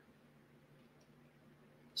door.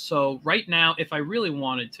 So right now, if I really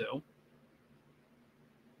wanted to,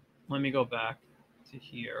 let me go back to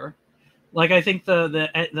here. Like I think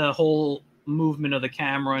the whole movement of the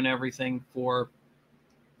camera and everything for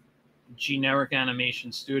generic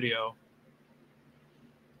animation studio,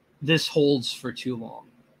 this holds for too long,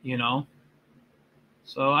 you know?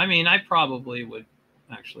 So, I mean, I probably would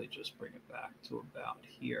actually just bring it back to about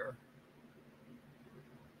here.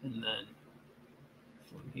 And then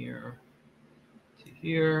from here to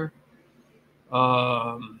here.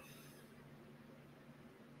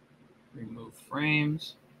 Remove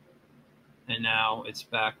frames. And now it's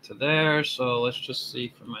back to there. So let's just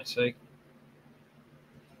see for my sake.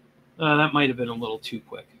 That might have been a little too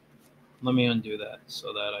quick. Let me undo that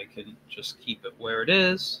so that I can just keep it where it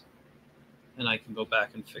is. And I can go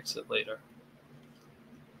back and fix it later.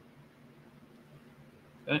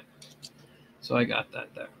 Okay. So I got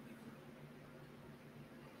that there.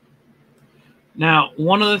 Now,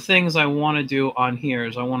 one of the things I want to do on here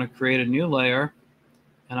is I want to create a new layer.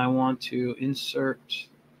 And I want to insert,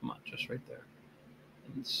 come on, just right there.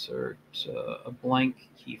 Insert a blank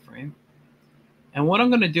keyframe. And what I'm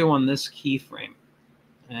going to do on this keyframe,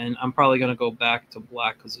 and I'm probably going to go back to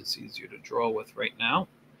black because it's easier to draw with right now.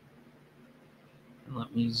 And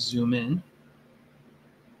let me zoom in.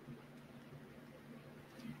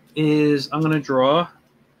 Is I'm going to draw,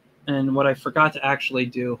 and what I forgot to actually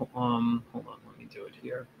do, hold on, let me do it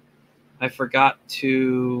here. I forgot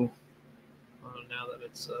to, now that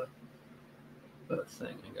it's a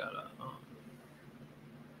thing, I gotta,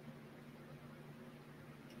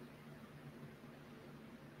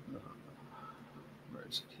 where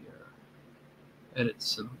is it here? Edit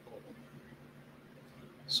symbol.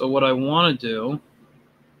 So what I want to do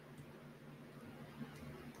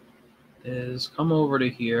is come over to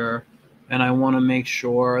here, and I want to make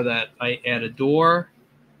sure that I add a door.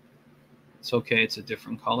 It's okay, it's a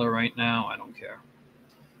different color right now, I don't care.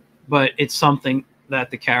 But it's something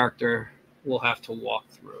that the character will have to walk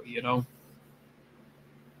through, you know?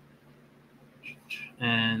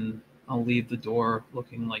 And I'll leave the door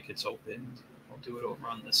looking like it's opened. I'll do it over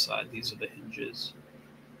on this side. These are the hinges.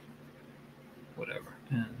 Whatever.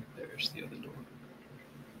 And there's the other door.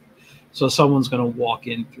 So someone's going to walk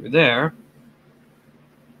in through there.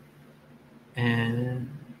 And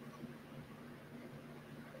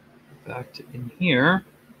back to in here.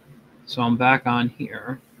 So I'm back on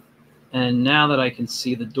here. And now that I can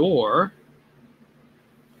see the door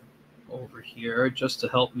over here, just to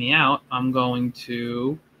help me out, I'm going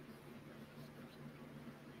to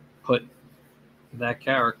put that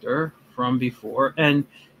character from before. And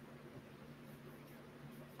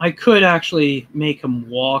I could actually make him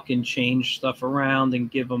walk and change stuff around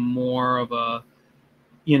and give him more of a,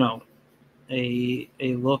 you know, a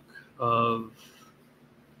look of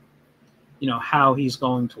how he's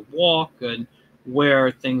going to walk and where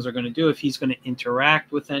things are going to do, if he's going to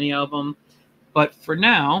interact with any of them. But for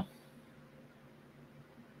now,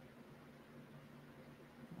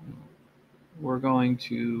 we're going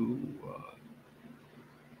to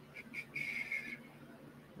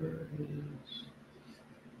where it is.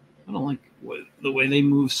 I don't like the way they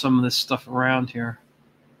move some of this stuff around here.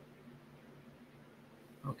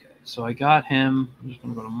 Okay, so I got him. I'm just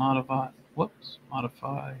going to go to modify. Whoops,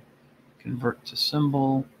 modify, convert to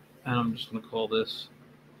symbol, and I'm just going to call this,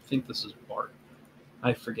 I think this is Bart.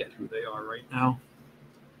 I forget who they are right now.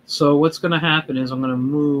 So what's going to happen is I'm going to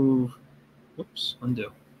move, whoops,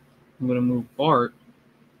 undo. I'm going to move Bart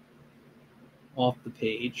off the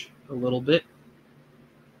page a little bit.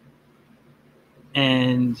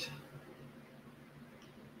 And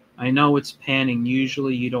I know it's panning.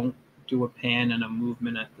 Usually you don't do a pan and a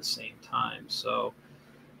movement at the same time. So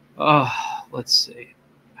let's see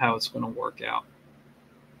how it's going to work out.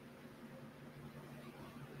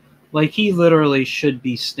 Like, he literally should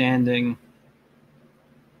be standing.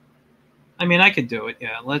 I mean, I could do it.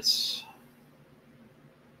 Yeah, let's.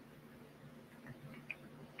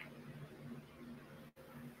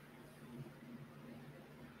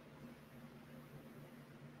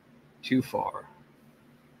 Too far.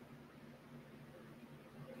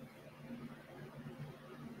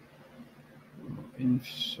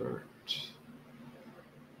 Insert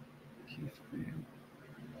keyframe.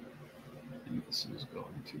 And this is going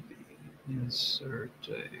to be insert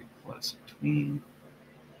a classic tween.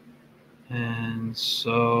 And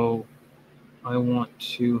so I want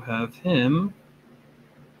to have him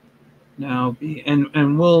now be, and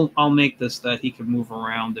I'll make this that he can move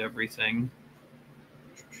around everything.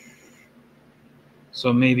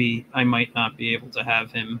 So maybe I might not be able to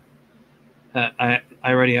have him. I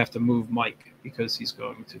already have to move Mike because he's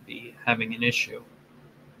going to be having an issue.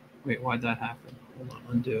 Wait, why'd that happen? Hold on,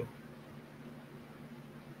 undo.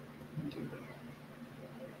 Undo that.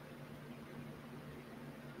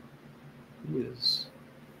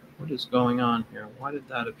 What is going on here? Why did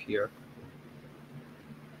that appear?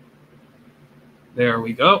 There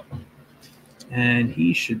we go. And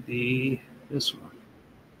he should be this one.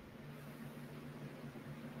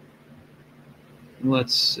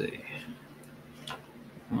 Let's see.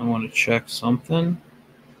 I want to check something.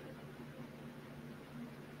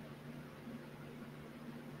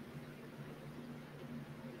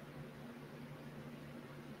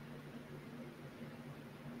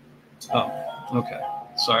 Oh, okay.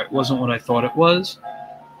 Sorry, it wasn't what I thought it was.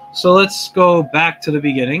 So let's go back to the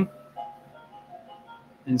beginning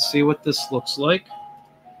and see what this looks like.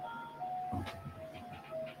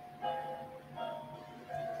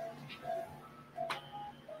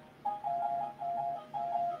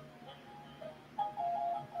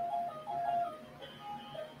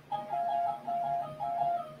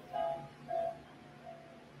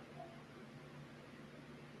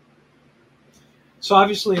 So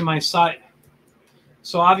obviously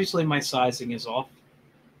my sizing is off.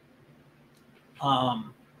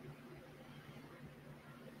 I'm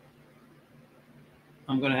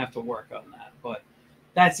going to have to work on that, but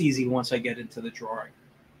that's easy once I get into the drawing.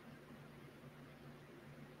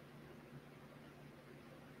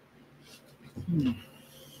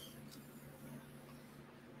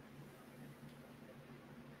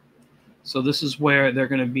 So this is where they're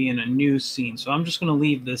going to be in a new scene. So I'm just going to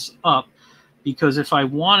leave this up because if I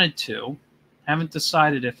wanted to, haven't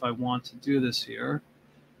decided if I want to do this here.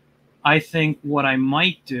 I think what I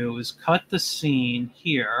might do is cut the scene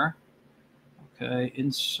here. Okay,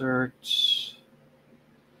 insert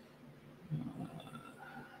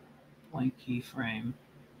blank keyframe.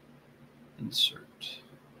 Insert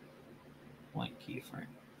blank keyframe.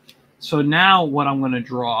 So now what I'm going to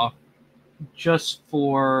draw just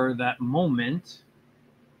for that moment.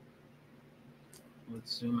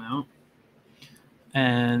 Let's zoom out.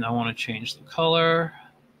 And I want to change the color.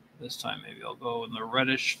 This time maybe I'll go in the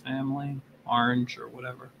reddish family, orange or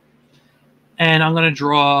whatever. And I'm going to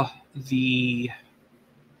draw the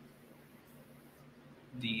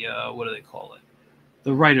what do they call it?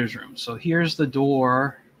 The writer's room. So here's the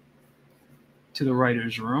door to the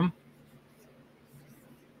writer's room.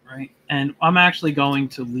 Right? And I'm actually going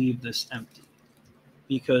to leave this empty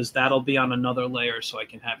because that'll be on another layer so I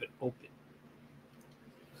can have it open.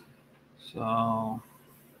 So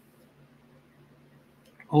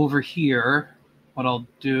over here, what I'll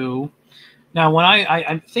do now, when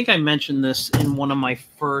I think I mentioned this in one of my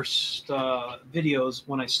first videos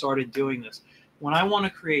when I started doing this. When I want to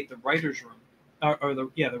create the writer's room,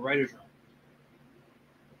 the writer's room,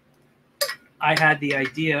 I had the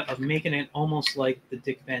idea of making it almost like the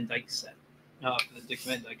Dick Van Dyke set. for the Dick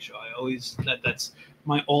Van Dyke Show. I always that's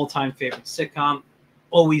my all-time favorite sitcom.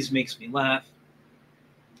 Always makes me laugh.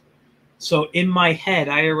 So in my head,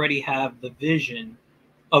 I already have the vision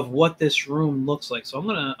of what this room looks like. So I'm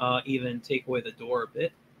gonna even take away the door a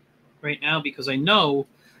bit right now, because I know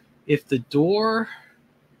if the door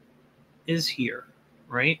is here,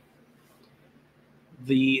 right?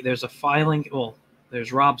 There's a filing. Well,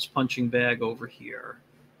 there's Rob's punching bag over here.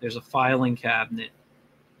 There's a filing cabinet,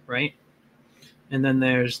 right? And then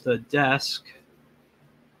there's the desk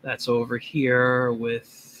that's over here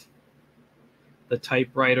with the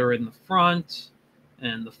typewriter in the front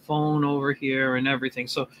and the phone over here and everything.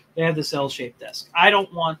 So they have this L-shaped desk. I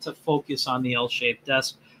don't want to focus on the L-shaped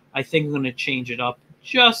desk. I think I'm going to change it up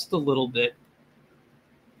just a little bit,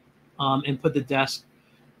 and put the desk,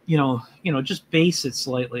 just base it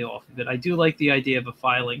slightly off of it. I do like the idea of a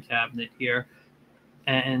filing cabinet here.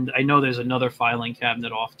 And I know there's another filing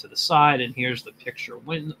cabinet off to the side, and here's the picture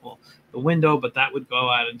window, well, the window, but that would go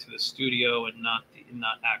out into the studio and not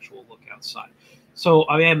actual look outside. So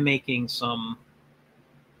I am making some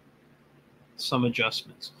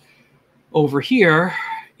adjustments. Over here,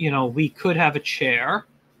 we could have a chair,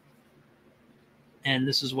 and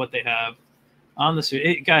this is what they have on the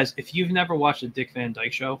series. Guys, if you've never watched the Dick Van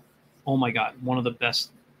Dyke Show, oh my God, one of the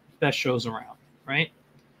best shows around, right?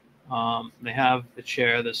 They have the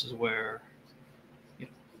chair. This is where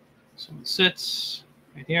someone sits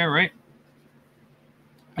right here, right?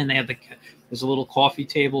 And they have there's a little coffee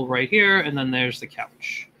table right here, and then there's the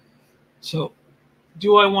couch. So,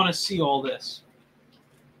 do I want to see all this?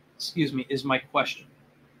 Excuse me, is my question.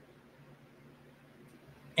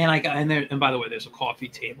 And by the way, there's a coffee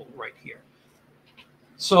table right here.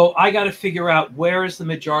 So I got to figure out where is the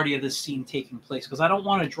majority of this scene taking place, because I don't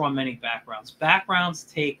want to draw many backgrounds. Backgrounds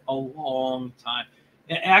take a long time.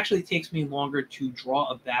 It actually takes me longer to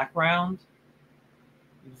draw a background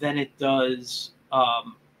than it does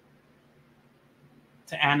to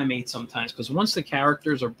animate sometimes, because once the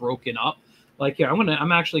characters are broken up, like here,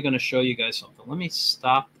 I'm actually going to show you guys something. Let me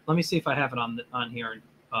stop. Let me see if I have it on here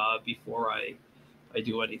before I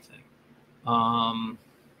do anything.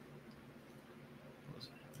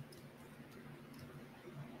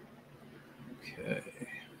 Okay.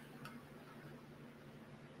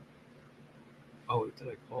 Oh, what did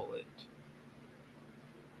I call it?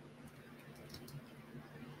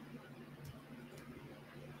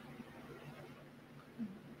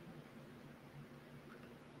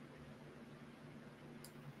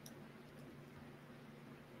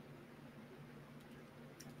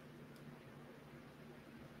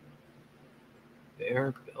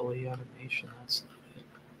 Bear belly animation. That's not it.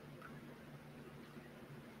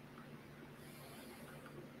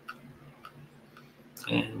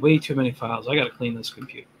 And way too many files. I got to clean this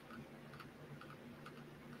computer.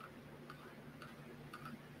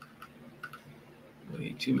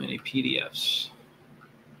 Way too many PDFs.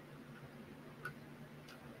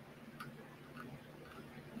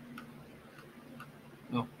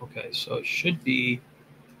 Oh, okay. So it should be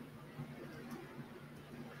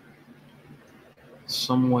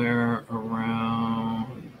somewhere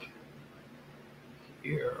around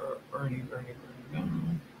here. Bernie.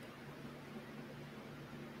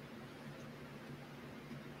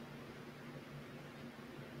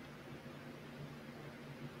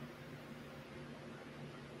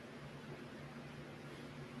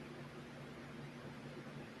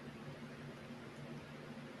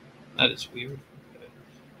 That is weird. Okay.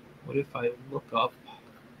 What if I look up?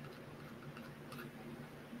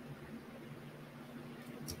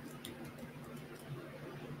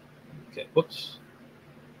 Okay, whoops.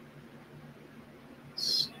 Let's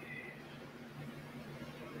see.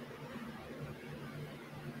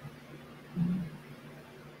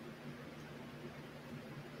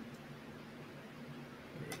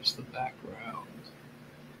 Here's the background.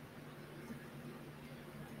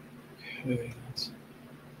 Okay,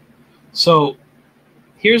 so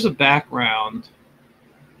here's a background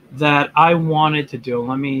that I wanted to do.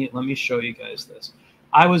 Let me show you guys this.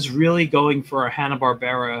 I was really going for a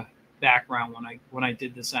Hanna-Barbera background when I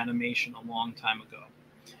did this animation a long time ago.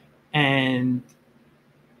 And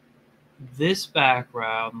this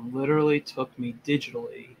background literally took me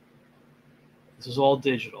digitally. This is all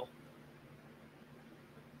digital.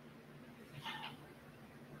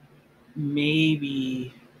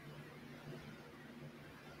 Maybe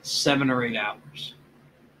 7 or 8 hours.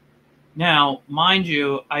 Now, mind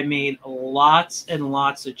you, I made lots and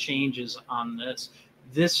lots of changes on this.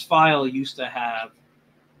 This file used to have,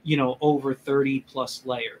 over 30 plus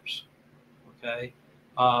layers. Okay.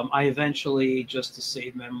 I eventually, just to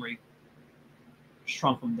save memory,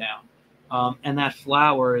 shrunk them down. And that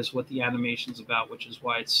flower is what the animation's about, which is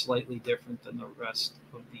why it's slightly different than the rest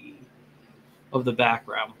of the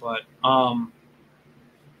background. But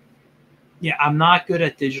yeah, I'm not good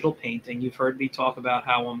at digital painting. You've heard me talk about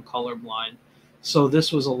how I'm colorblind. So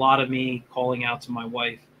this was a lot of me calling out to my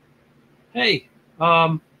wife, hey,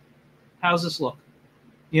 how's this look?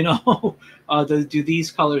 You know, do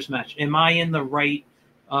these colors match? Am I in the right,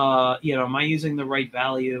 am I using the right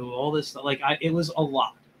value? All this stuff. Like, it was a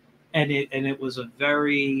lot. And it was a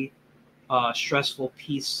very stressful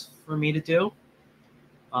piece for me to do.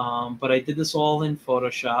 But I did this all in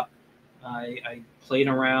Photoshop. I played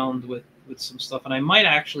around with some stuff, and I might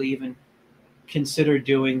actually even consider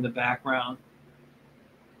doing the background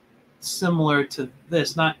similar to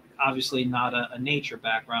this. Not obviously not a nature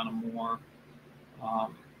background, a more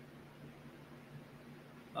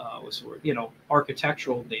what's the word?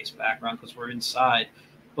 Architectural based background because we're inside.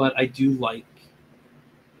 But I do like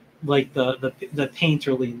the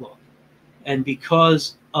painterly look, and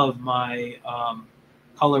because of my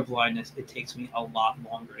color blindness, it takes me a lot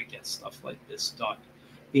longer to get stuff like this done.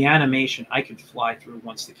 The animation I could fly through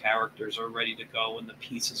once the characters are ready to go and the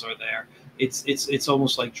pieces are there. It's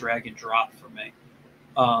almost like drag and drop for me.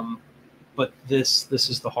 But this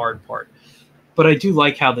is the hard part. But I do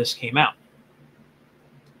like how this came out.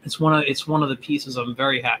 It's one of the pieces I'm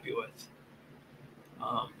very happy with.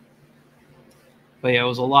 But yeah, it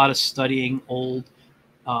was a lot of studying old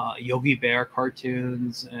Yogi Bear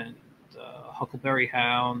cartoons and Huckleberry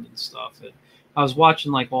Hound and stuff. And I was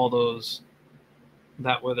watching like all those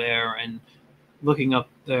that were there and looking up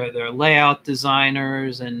their layout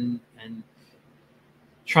designers and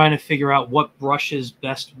trying to figure out what brushes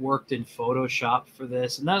best worked in Photoshop for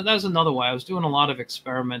this. And that was another way. I was doing a lot of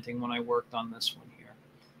experimenting when I worked on this one here.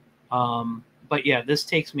 But yeah, this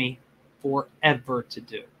takes me forever to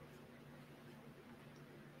do.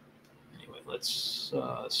 Anyway, let's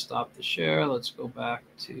stop the share. Let's go back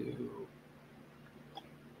to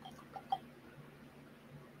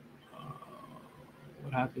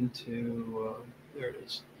what happened to there it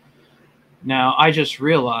is. Now I just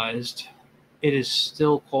realized it is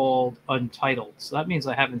still called Untitled, so that means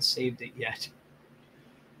I haven't saved it yet.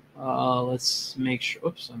 Let's make sure.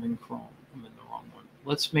 Oops, I'm in Chrome. I'm in the wrong one.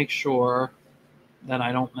 Let's make sure that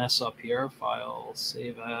I don't mess up here. File,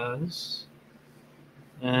 save as,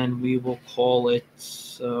 and we will call it.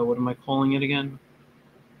 What am I calling it again?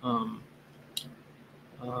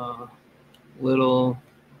 Little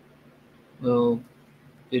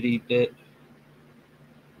bitty bit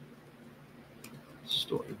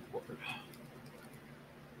storyboard.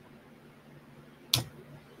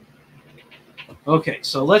 Okay,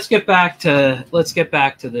 so let's get back to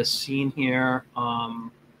this scene here.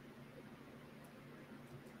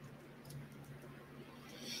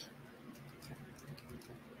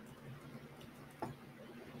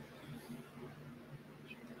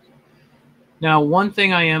 Now, one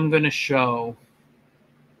thing I am going to show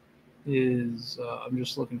is I'm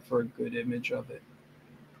just looking for a good image of it.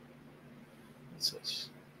 What's this?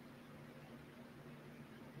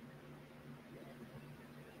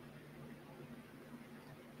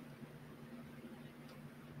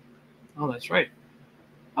 Oh, that's right.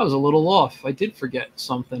 I was a little off. I did forget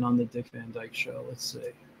something on the Dick Van Dyke Show. Let's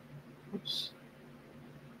see. Oops.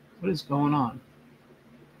 What is going on?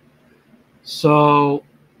 So,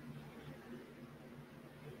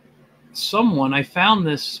 I found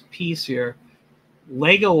this piece here,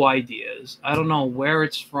 Lego Ideas. I don't know where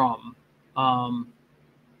it's from.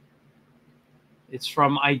 It's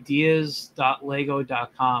from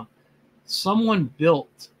ideas.lego.com. Someone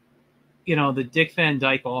built, the Dick Van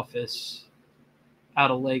Dyke office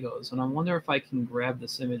out of Legos. And I wonder if I can grab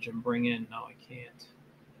this image and bring in. No, I can't.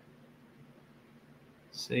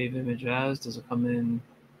 Save image as. Does it come in?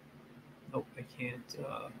 Nope, I can't.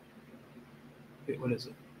 Wait, what is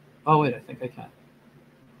it? Oh, wait, I think I can.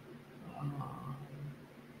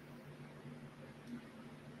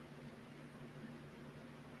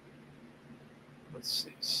 Let's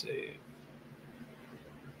see. Save.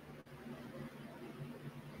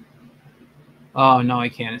 Oh, no, I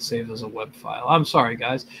can't. It saves as a web file. I'm sorry,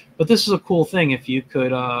 guys. But this is a cool thing. If you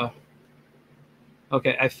could...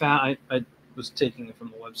 Okay, I was taking it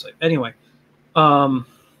from the website. Anyway,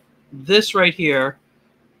 this right here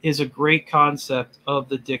is a great concept of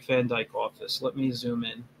the Dick Van Dyke office. Let me zoom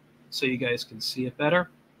in so you guys can see it better.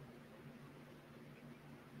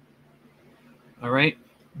 All right.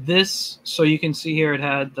 This, so you can see here, it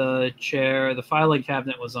had the chair. The filing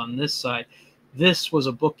cabinet was on this side. This was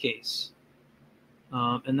a bookcase.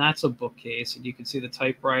 And that's a bookcase. And you can see the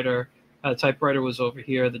typewriter Typewriter was over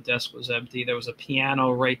here. The desk was empty. There was a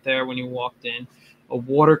piano right there when you walked in, a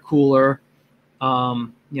water cooler,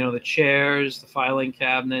 you know, the chairs, the filing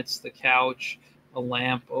cabinets, the couch, a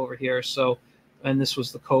lamp over here. So, and this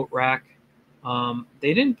was the coat rack.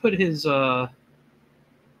 They didn't put his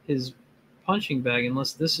punching bag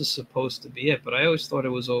unless this is supposed to be it, but I always thought it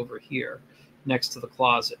was over here next to the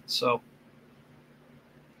closet. So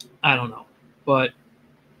I don't know, but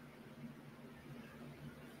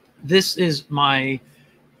this is my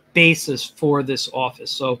basis for this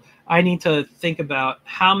office. So I need to think about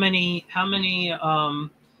how many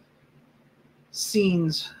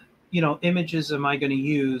scenes, you know, images am I going to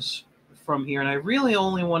use from here. And I really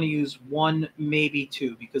only want to use one, maybe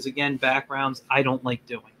two, because again, backgrounds I don't like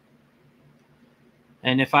doing.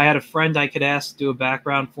 And if I had a friend I could ask to do a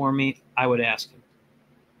background for me, I would ask him.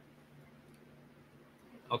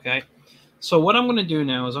 Okay. So what I'm going to do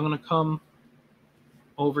now is I'm going to come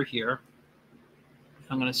over here.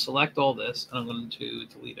 I'm going to select all this and I'm going to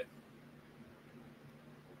delete it.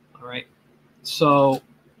 All right. So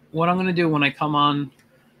what I'm going to do when I come on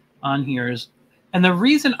here is, and the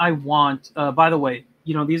reason I want, by the way,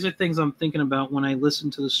 you know, these are things I'm thinking about when I listen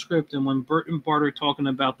to the script, and when Bert and Bart are talking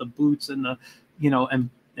about the boots and the, you know, and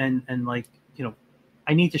like, you know,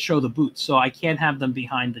 I need to show the boots, so I can't have them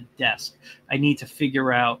behind the desk. I need to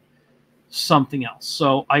figure out something else.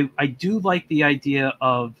 So I do like the idea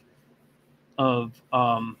of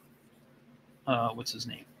what's his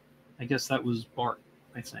name? I guess that was Bart,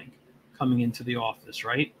 I think, coming into the office,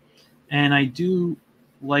 right? And I do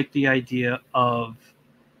like the idea of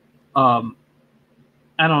I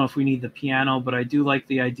don't know if we need the piano, but I do like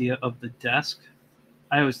the idea of the desk.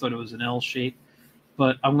 I always thought it was an L shape,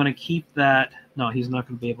 but I'm going to keep that. No, he's not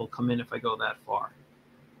going to be able to come in if I go that far,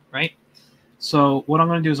 right? So what I'm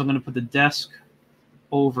going to do is I'm going to put the desk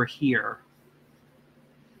over here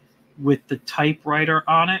with the typewriter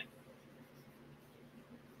on it.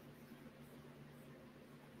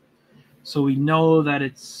 So we know that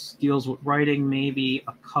it deals with writing, maybe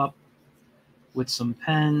a cup with some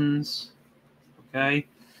pens, okay?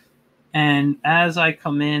 And as I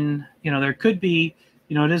come in, you know, there could be,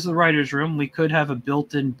 you know, it is the writer's room. We could have a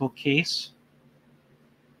built-in bookcase.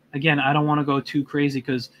 Again, I don't want to go too crazy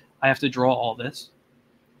because I have to draw all this,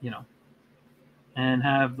 you know, and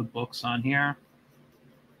have the books on here.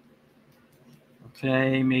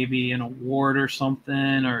 Okay, maybe an award or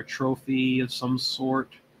something, or a trophy of some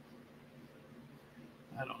sort.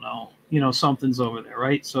 I don't know. You know, something's over there,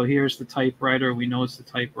 right? So here's the typewriter. We know it's the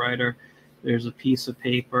typewriter. There's a piece of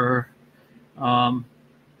paper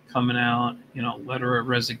coming out. You know, letter of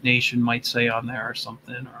resignation might say on there or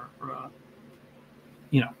something, or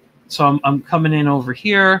you know. So I'm coming in over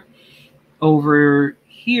here. Over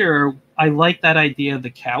here, I like that idea of the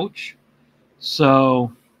couch.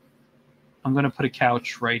 So I'm going to put a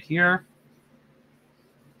couch right here.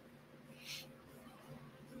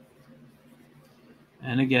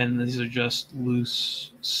 And again, these are just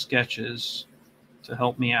loose sketches to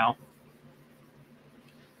help me out.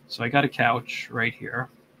 So I got a couch right here.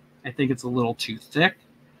 I think it's a little too thick,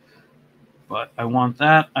 but I want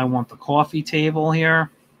that. I want the coffee table here.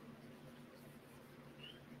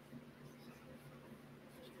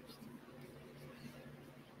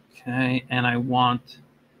 Okay, and I want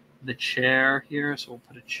the chair here, so we'll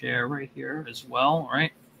put a chair right here as well,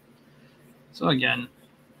 right? So again,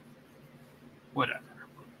 whatever.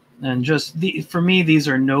 And just for me, these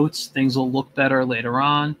are notes. Things will look better later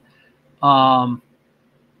on. I'm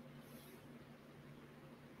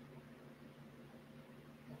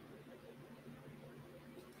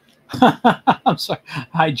sorry.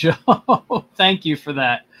 Hi, Joe. Thank you for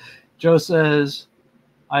that. Joe says,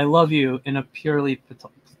 I love you in a purely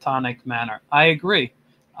platonic manner. I agree.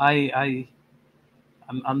 I'm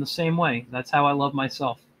the same way. That's how I love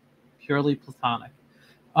myself. Purely platonic.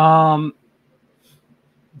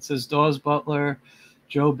 It says Daws Butler,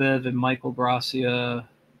 Joe Bev, and Michael Grassia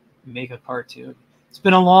make a cartoon. It's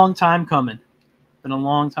been a long time coming. Been a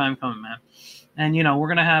long time coming, man. And, you know, we're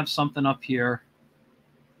going to have something up here,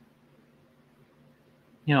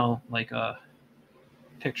 you know, like a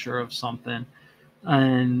picture of something.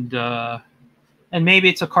 And maybe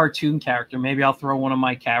it's a cartoon character. Maybe I'll throw one of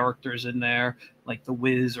my characters in there, like the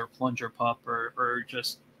Wiz or Plunger Pup, or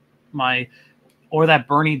just my, or that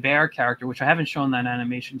Bernie Bear character, which I haven't shown that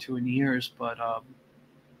animation to in years, but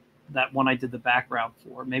that one I did the background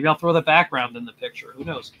for. Maybe I'll throw the background in the picture. Who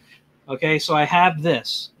knows? Okay, so I have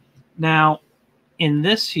this. Now, in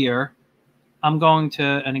this here, I'm going to,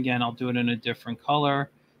 and again, I'll do it in a different color.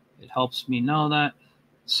 It helps me know that.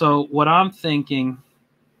 So what I'm thinking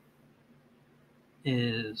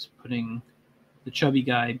is putting the chubby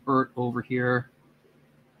guy, Bert, over here.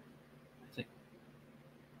 I think.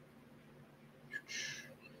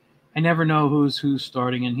 I never know who's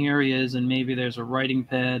starting, and here he is, and maybe there's a writing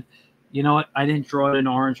pad. You know what? I didn't draw it in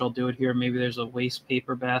orange. I'll do it here. Maybe there's a waste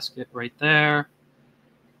paper basket right there,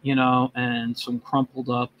 you know, and some crumpled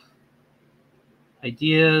up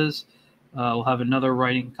ideas. We'll have another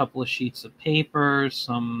writing, couple of sheets of paper,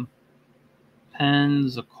 some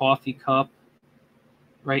pens, a coffee cup,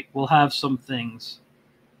 right? We'll have some things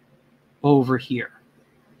over here.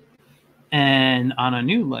 And on a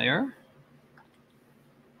new layer,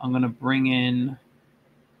 I'm going to bring in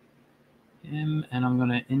him, and I'm going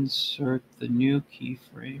to insert the new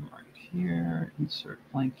keyframe right here, insert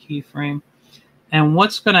blank keyframe. And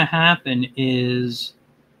what's going to happen is,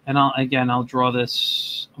 and I'll draw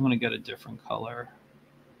this, I'm going to get a different color.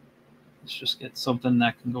 Let's just get something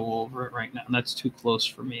that can go over it right now. And that's too close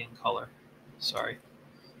for me in color. Sorry.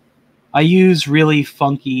 I use really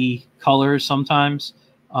funky colors sometimes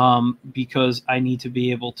because I need to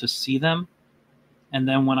be able to see them. And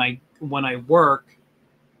then when I work,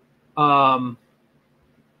 what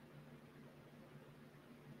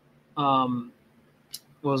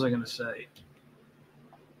was I going to say?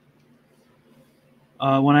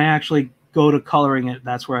 When I actually go to coloring it,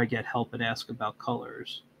 that's where I get help and ask about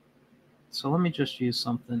colors. So let me just use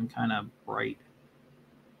something kind of bright,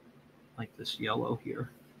 like this yellow here.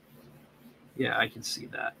 Yeah, I can see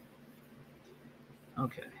that.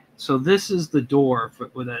 Okay, so this is the door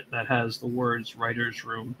that has the words writer's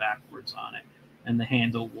room backwards on it. And the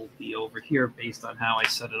handle will be over here based on how I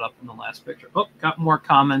set it up in the last picture. Oh, got more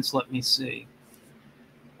comments. Let me see.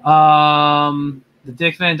 The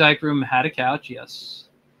Dick Van Dyke room had a couch, yes.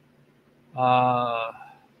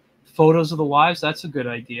 Photos of the wives, that's a good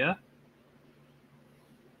idea.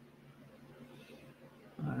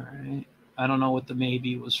 All right. I don't know what the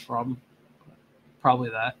maybe was from.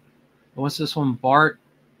 Probably that. What's this one? Bart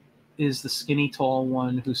is the skinny, tall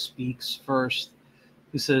one who speaks first,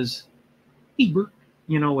 who says, Ebert,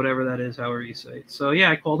 you know, whatever that is, however you say it. So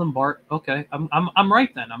yeah, I called him Bart. Okay, I'm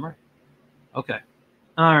right then. I'm right. Okay.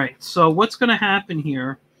 All right. So what's going to happen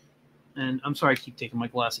here? And I'm sorry, I keep taking my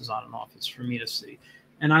glasses on and off. It's for me to see.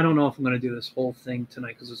 And I don't know if I'm going to do this whole thing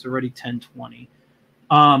tonight because it's already 10:20.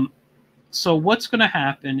 So what's going to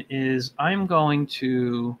happen is I'm going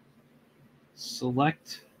to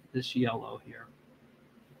select this yellow here.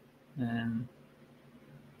 And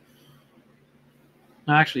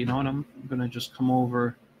actually, you know what? I'm going to just come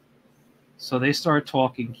over. So they start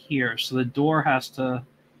talking here. So the door has to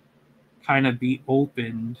kind of be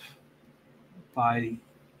opened by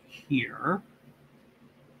here.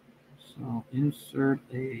 So insert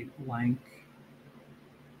a blank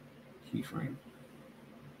keyframe.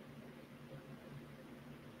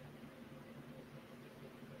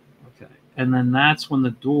 Okay. And then that's when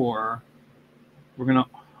the door, we're going to,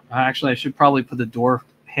 actually, I should probably put the door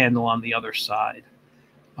handle on the other side.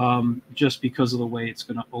 Just because of the way it's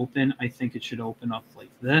going to open, I think it should open up like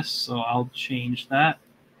this. So I'll change that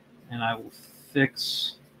and I will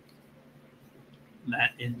fix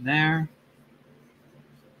that in there.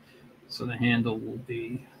 So the handle will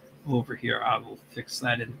be over here. I will fix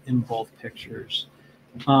that in both pictures.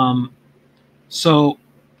 So,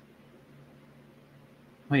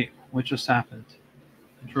 wait, what just happened?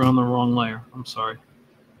 I drew on the wrong layer. I'm sorry.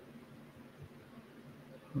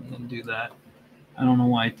 I'm going to do that. I don't know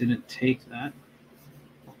why it didn't take that.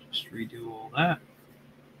 I'll just redo all that.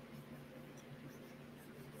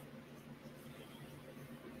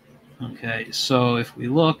 Okay, so if we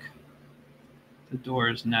look, the door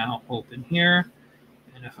is now open here.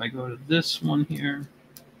 And if I go to this one here,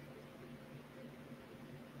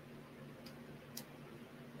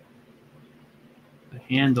 the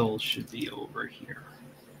handle should be over here.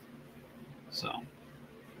 So,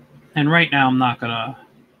 and right now I'm not gonna,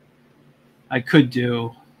 I could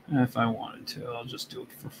do, if I wanted to, I'll just do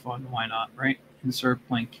it for fun. Why not, right? Insert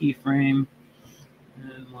blank keyframe.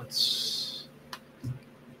 And let's,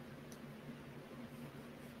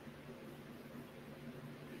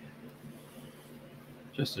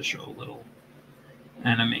 just to show a little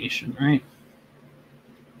animation, right?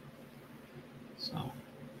 So,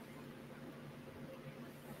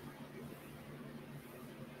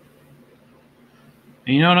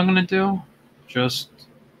 and you know what I'm going to do? Just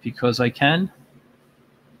because I can.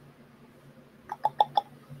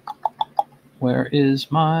 Where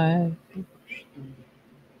is my paper?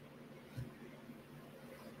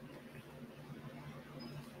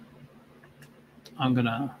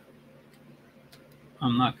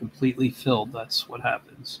 I'm not completely filled. That's what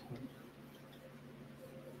happens.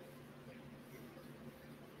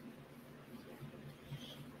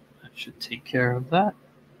 That should take care of that.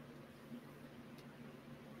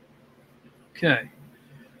 Okay,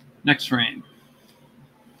 next frame.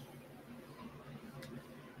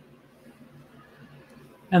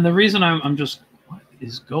 And the reason I'm just, what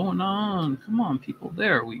is going on? Come on, people.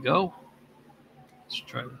 There we go. Let's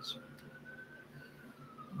try this.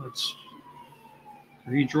 Let's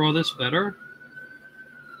redraw this better.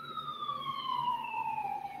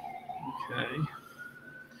 Okay.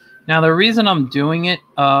 Now, the reason I'm doing it,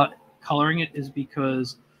 coloring it, is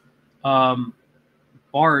because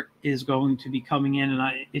Bart is going to be coming in,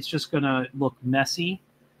 and it's just going to look messy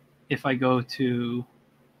if I go to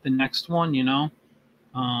the next one, you know.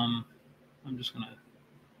 I'm just going to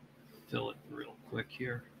fill it real quick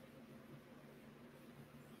here.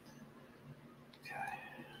 Okay.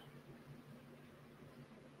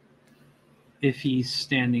 If he's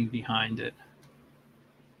standing behind it.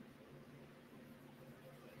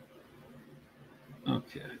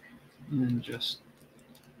 Okay. And then just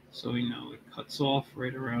so we know, it cuts off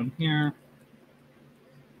right around here.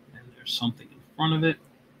 And there's something in front of it.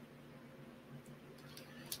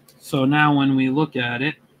 So now when we look at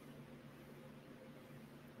it,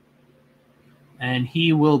 and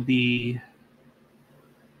he will be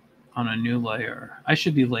on a new layer. I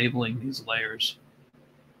should be labeling these layers.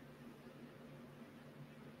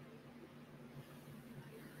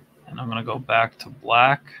 And I'm going to go back to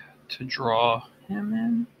black to draw him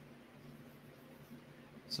in.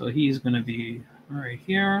 So he's going to be right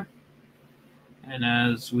here. And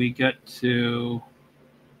as we get to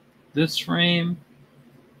this frame,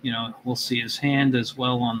 you know, we'll see his hand as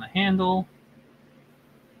well on the handle.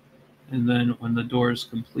 And then when the door is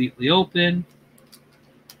completely open,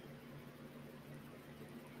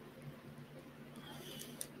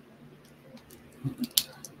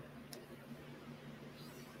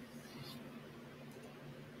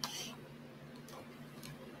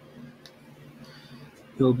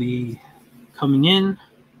 he'll be coming in.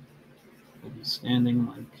 He'll be standing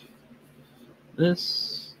like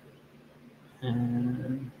this.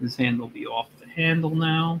 And his hand will be off the handle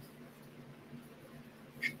now.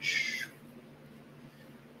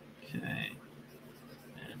 Okay.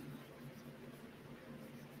 And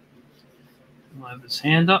we'll have his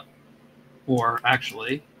hand up. Or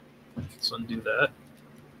actually, let's undo that.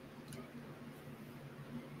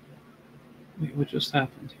 Wait, what just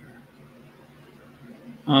happened here?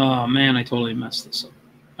 Oh man, I totally messed this up.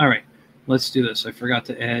 All right, let's do this. I forgot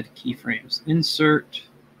to add keyframes. Insert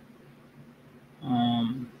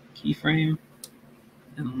keyframe,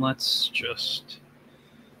 and let's just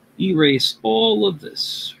erase all of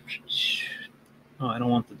this. Oh, I don't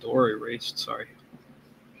want the door erased. Sorry.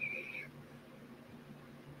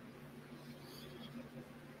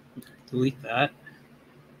 Okay, delete that.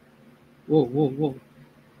 Whoa, whoa, whoa.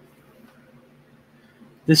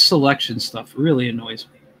 This selection stuff really annoys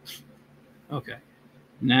me. Okay,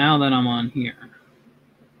 now that I'm on here.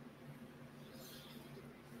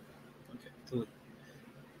 Okay, delete.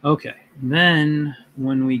 Okay, then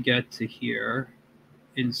when we get to here,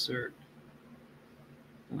 insert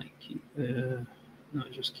blank key, no,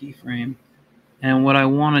 just keyframe. And what I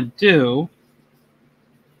want to do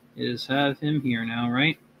is have him here now,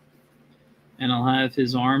 right? And I'll have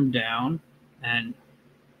his arm down, and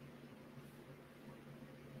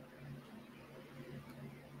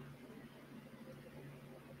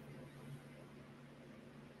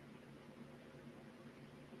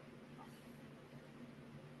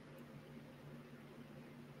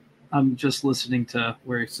I'm just listening to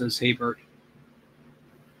where it says, "Hey, Bert."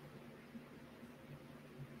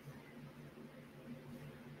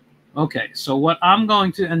 Okay, so what I'm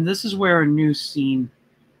going to, and this is where a new scene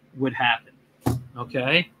would happen.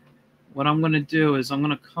 Okay, what I'm going to do is I'm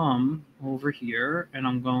going to come over here, and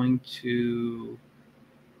I'm going to,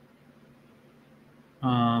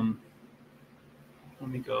 let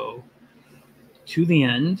me go to the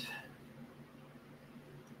end.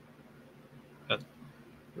 Got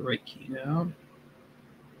the right key down.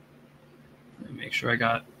 Let me make sure I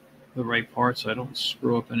got the right part so I don't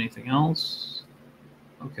screw up anything else.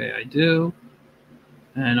 Okay, I do.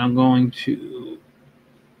 And I'm going to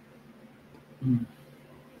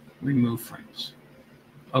remove frames.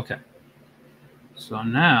 Okay. So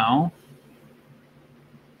now,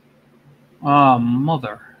 oh,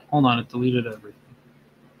 mother. Hold on, it deleted everything.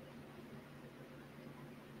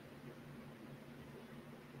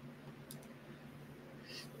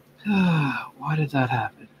 Why did that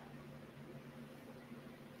happen?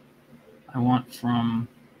 I want from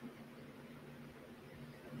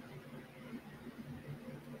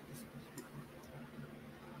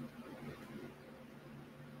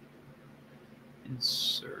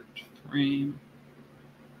insert frame.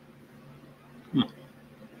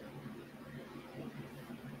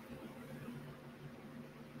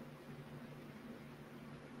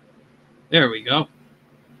 There we go.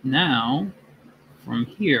 Now, from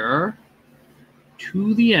here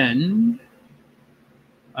to the end,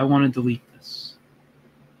 I want to delete this.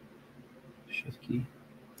 Shift key,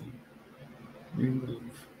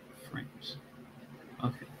 remove frames.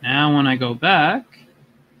 Okay, now when I go back,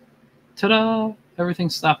 ta-da,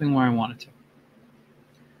 everything's stopping where I want it to.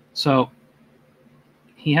 So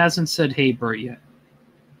he hasn't said, hey, Bert, yet.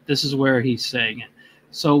 This is where he's saying it.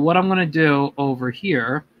 So what I'm going to do over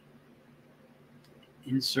here,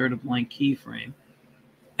 insert a blank keyframe.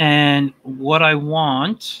 And what I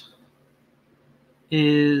want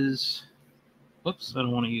is, whoops, I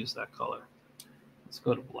don't want to use that color. Let's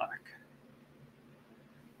go to black.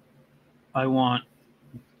 I want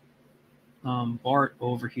Bart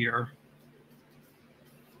over here.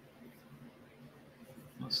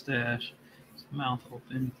 Mustache, his mouth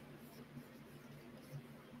open.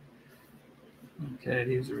 Okay,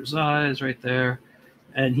 these are his eyes right there.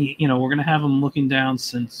 And he, we're going to have him looking down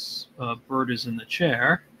since Bert is in the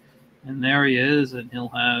chair. And there he is, and he'll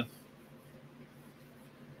have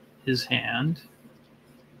his hand.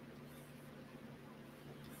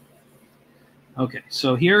 Okay,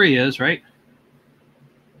 so here he is, right?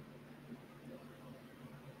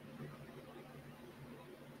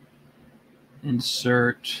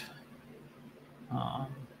 Insert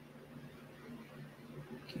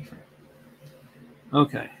keyframe.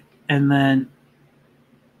 Okay, and then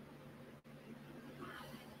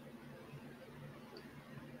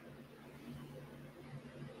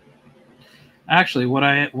actually, what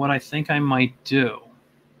I think I might do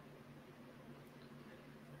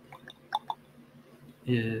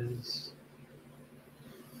is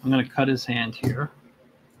I'm going to cut his hand here,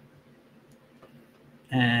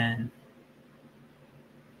 and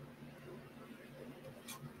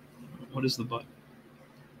what is the button?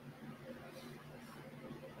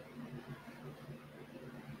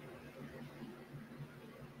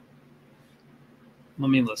 Let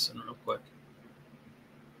me listen real quick.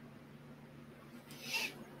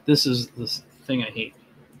 This is the thing I hate.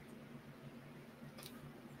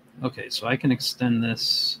 Okay, so I can extend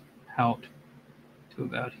this out to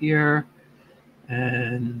about here,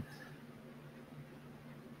 and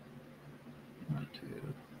I want to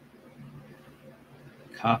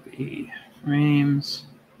copy frames,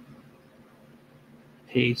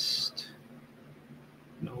 paste,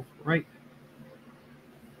 no, right.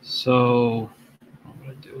 So what I'm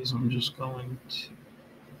going to do is I'm just going to,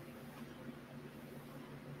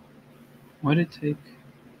 why did it take?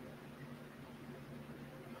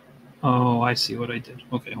 Oh, I see what I did.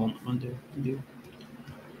 Okay, hold on, undo.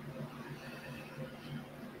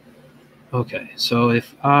 Okay, so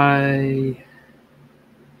if I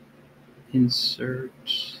insert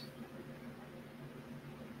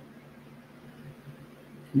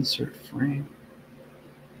frame,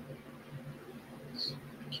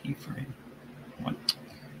 keyframe. What?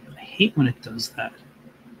 I hate when it does that.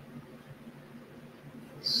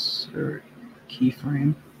 Insert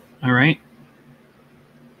keyframe. All right.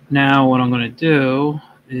 Now what I'm going to do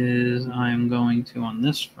is I'm going to, on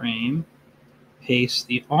this frame, paste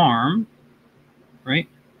the arm, right?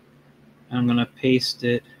 And I'm going to paste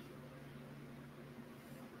it.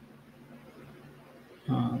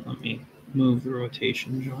 Let me move the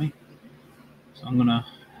rotation joint. So I'm going to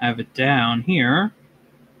have it down here.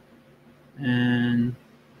 And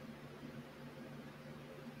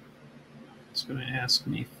it's going to ask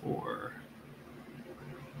me for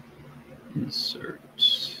insert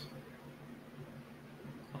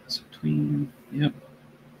between. Yep.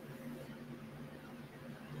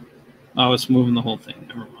 Oh, it's moving the whole thing.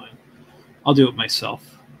 Never mind. I'll do it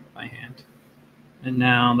myself by hand. And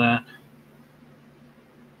now that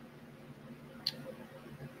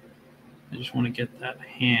I just want to get that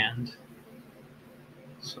hand.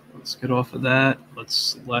 So let's get off of that. Let's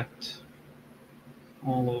select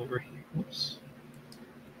all over here. Whoops.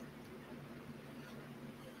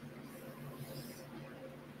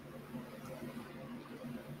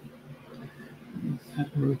 That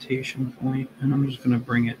rotation point, and I'm just going to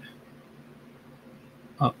bring it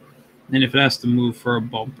up. And if it has to move for a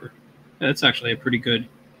bumper, that's actually a pretty good.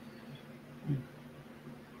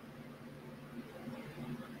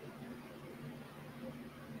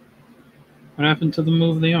 What happened to the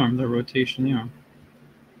move of the arm, the rotation of the arm?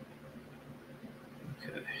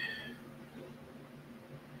 Okay.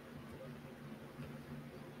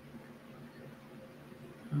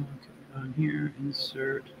 Okay, on here,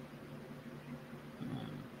 insert.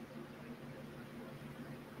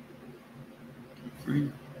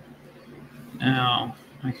 Frame. Now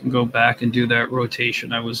I can go back and do that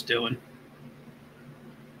rotation I was doing.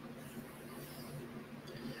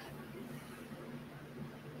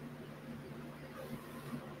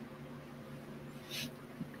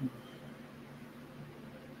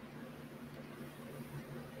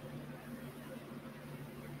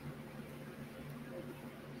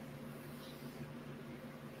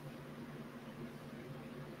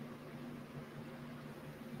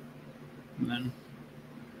 in.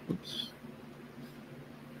 Oops.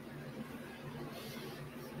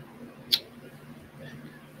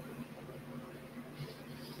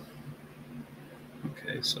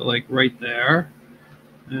 Okay, so like right there,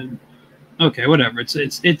 and okay, whatever.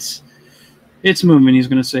 It's movement. He's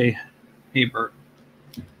gonna say, "Hey, Bert."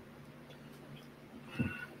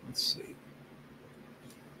 Let's see.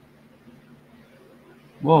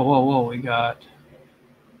 Whoa, whoa, whoa! We got.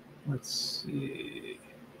 Let's see.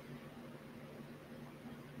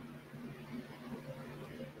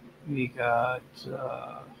 We got.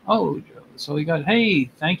 Oh, so we got. Hey,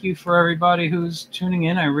 thank you for everybody who's tuning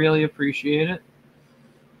in. I really appreciate it.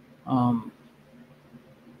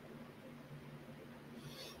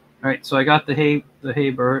 All right, so I got the hey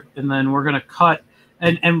Bert, and then we're gonna cut,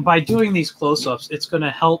 and by doing these close-ups, it's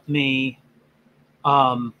gonna help me.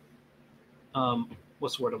 What's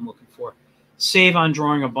the word I'm looking for? Save on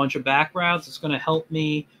drawing a bunch of backgrounds. It's gonna help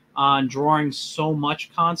me on drawing so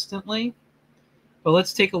much constantly. But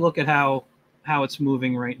let's take a look at how it's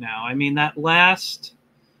moving right now. I mean, that last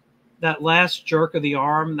jerk of the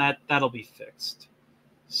arm, that'll be fixed.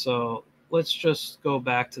 So let's just go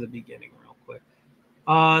back to the beginning real quick.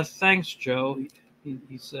 Thanks, Joe.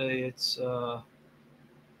 You say it's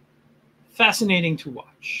fascinating to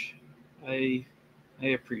watch. I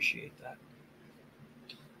appreciate that.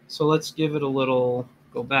 So let's give it a little,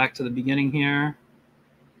 go back to the beginning here.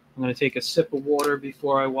 I'm going to take a sip of water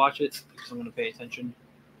before I watch it because I'm going to pay attention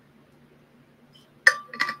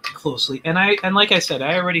closely. And like I said,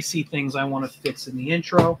 I already see things I want to fix in the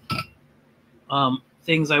intro,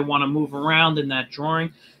 things I want to move around in that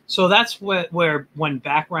drawing. So that's where when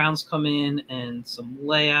backgrounds come in and some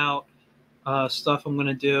layout stuff I'm going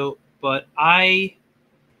to do. But thank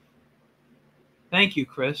you,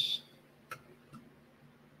 Chris.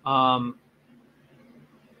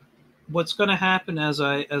 What's going to happen as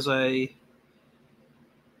I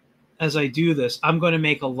do this, I'm going to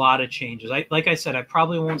make a lot of changes. Like I said, I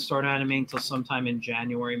probably won't start animating until sometime in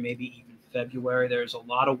January, maybe even February. There's a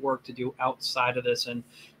lot of work to do outside of this, and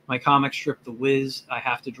my comic strip, The Wiz, I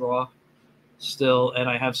have to draw still, and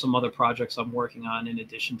I have some other projects I'm working on in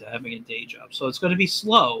addition to having a day job. So it's going to be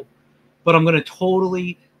slow, but I'm going to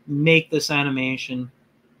totally make this animation.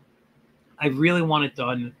 I really want it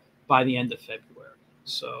done by the end of February.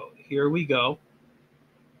 So here we go.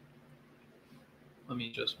 Let me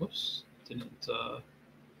just, whoops, I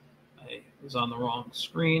was on the wrong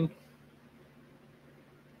screen.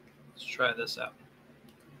 Let's try this out.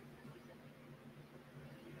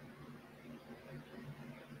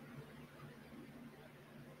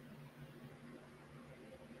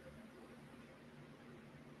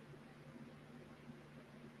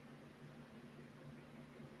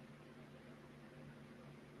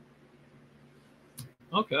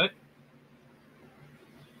 Okay.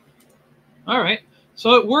 All right.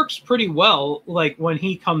 So it works pretty well, like when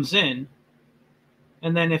he comes in,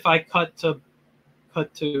 and then if I cut to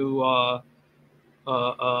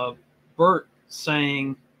Bert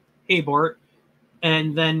saying, "Hey, Bert,"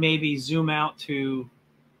 and then maybe zoom out to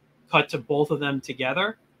cut to both of them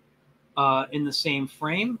together in the same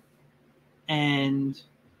frame, and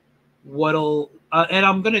and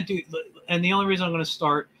I'm gonna do, and the only reason I'm gonna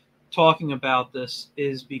start talking about this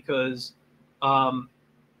is because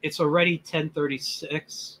it's already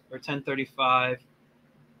 10:36 or 10:35.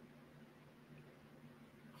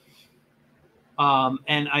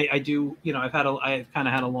 And I do, I've kind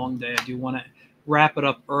of had a long day. I do want to wrap it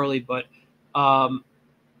up early, but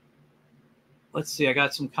let's see. I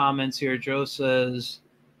got some comments here. Joe says,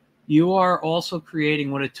 "You are also creating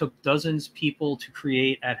what it took dozens of people to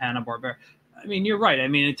create at Hanna-Barbera." I mean, you're right. I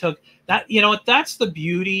mean, it took that. You know what? That's the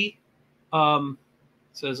beauty.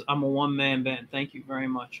 Says, "I'm a one-man band." Thank you very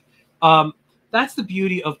much. That's the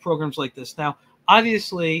beauty of programs like this. Now,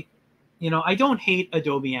 obviously, I don't hate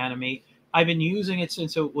Adobe Animate. I've been using it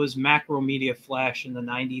since it was Macromedia Flash in the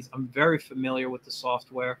 90s. I'm very familiar with the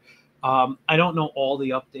software. I don't know all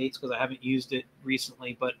the updates because I haven't used it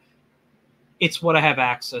recently, but it's what I have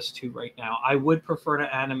access to right now. I would prefer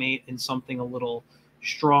to animate in something a little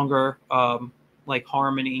stronger, like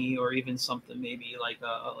Harmony, or even something maybe like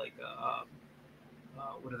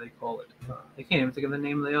what do they call it? I can't even think of the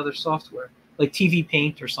name of the other software, like TV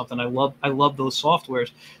Paint or something. I love those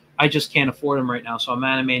softwares. I just can't afford them right now, so I'm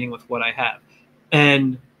animating with what I have.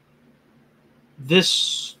 And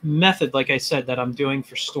this method, like I said, that I'm doing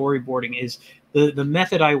for storyboarding is the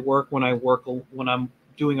method I work when I'm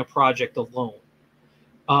doing a project alone.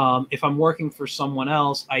 If I'm working for someone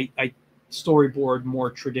else, I storyboard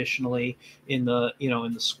more traditionally in the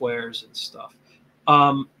squares and stuff.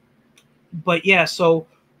 But yeah, so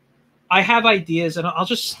I have ideas, and I'll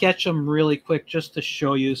just sketch them really quick just to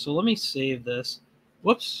show you. So let me save this.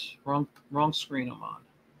 Whoops, wrong screen I'm on.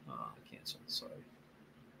 Cancel. Sorry.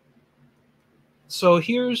 So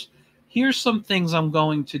here's some things I'm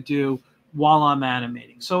going to do while I'm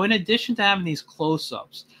animating. So in addition to having these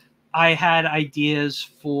close-ups, I had ideas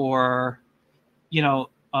for, you know,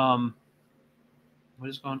 what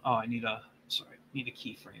is going? Oh, I need a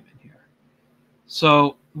keyframe in here.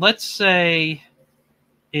 So let's say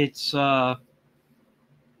it's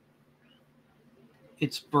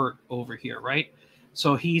Bert over here, right?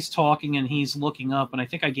 So he's talking and he's looking up, and I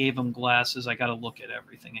think I gave him glasses. I got to look at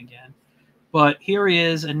everything again. But here he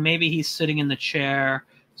is, and maybe he's sitting in the chair.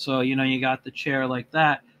 So, you know, you got the chair like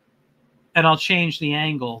that. And I'll change the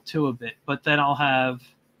angle too a bit. But then I'll have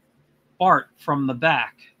Bart from the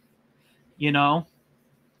back, you know?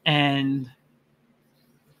 And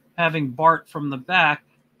having Bart from the back,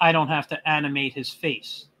 I don't have to animate his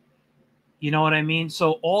face. You know what I mean?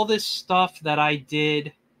 So all this stuff that I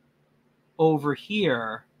did over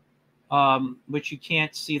here, which you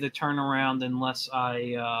can't see the turnaround unless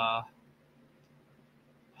I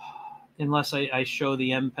show the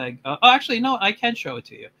MPEG. Oh, actually, no, I can show it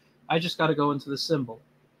to you. I just got to go into the symbol.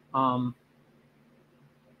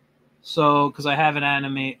 So, because I have an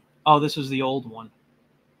animate. Oh, this was the old one.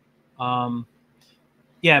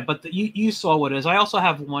 Yeah, but you saw what it is. I also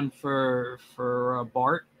have one for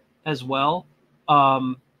Bart as well.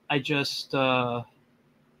 I just don't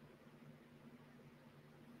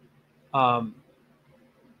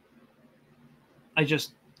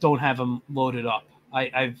have him loaded up.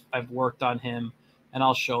 I've worked on him, and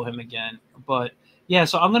I'll show him again. But yeah,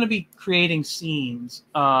 so I'm going to be creating scenes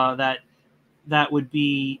that would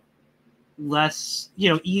be less, you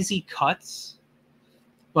know, easy cuts,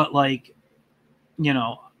 but like, you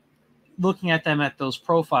know, looking at them at those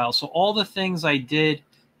profiles. So all the things I did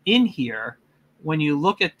in here, when you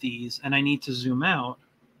look at these, and I need to zoom out,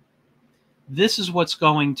 this is what's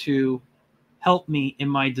going to help me in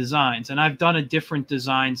my designs. And I've done a different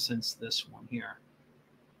design since this one here.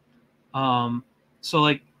 So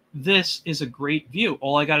like this is a great view.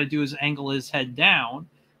 All I got to do is angle his head down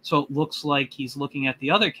so it looks like he's looking at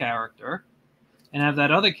the other character, and have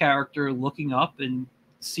that other character looking up and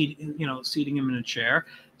seating him in a chair.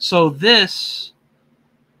 So this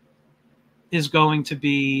is going to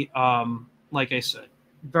be, like I said,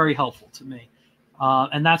 very helpful to me.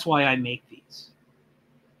 And that's why I make these.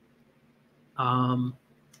 But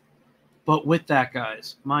with that,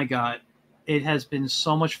 guys, my God, it has been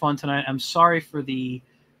so much fun tonight. I'm sorry for the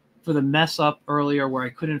mess up earlier where I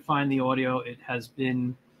couldn't find the audio. It has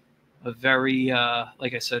been a very,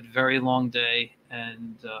 like I said, very long day,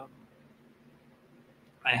 and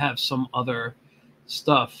I have some other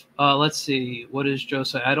stuff. Let's see. What does Joe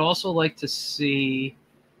say? I'd also like to see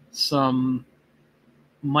some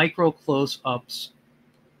micro close-ups.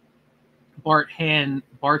 Bart's hand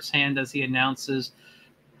as he announces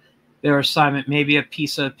their assignment. Maybe a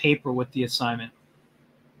piece of paper with the assignment.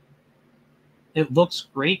 It looks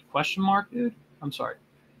great? Question mark, dude. I'm sorry.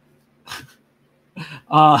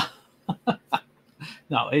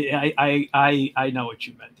 No, I know what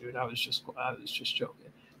you meant, dude. I was just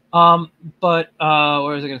joking. But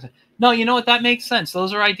what was I gonna say? No, you know what? That makes sense.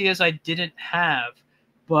 Those are ideas I didn't have,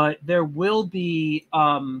 but there will be.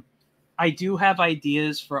 I do have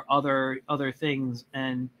ideas for other things,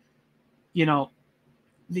 and you know,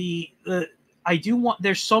 I do want.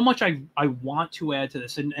 There's so much I want to add to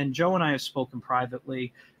this, and Joe and I have spoken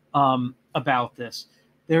privately about this.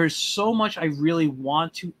 There is so much I really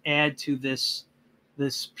want to add to this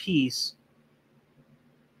piece,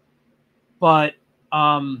 but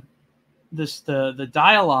the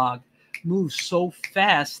dialogue moves so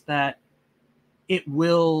fast that it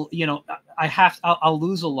will, you know, I'll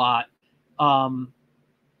lose a lot,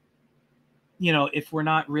 you know, if we're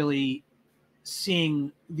not really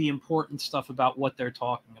seeing the important stuff about what they're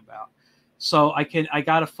talking about. So I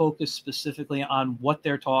got to focus specifically on what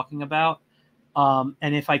they're talking about.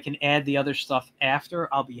 And if I can add the other stuff after,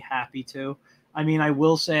 I'll be happy to. I mean, I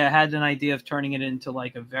will say I had an idea of turning it into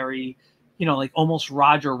like a very, you know, like almost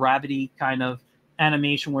Roger Rabbit-y kind of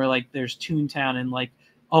animation where like there's Toontown and like,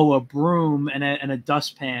 oh, a broom and a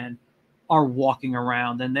dustpan are walking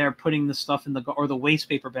around and they're putting the stuff in or the waste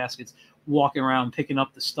paper baskets, walking around, picking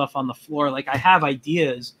up the stuff on the floor. Like I have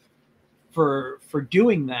ideas for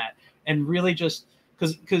doing that, and really just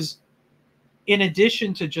because in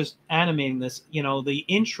addition to just animating this, you know, the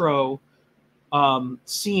intro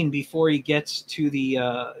scene before he gets to the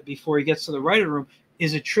writer room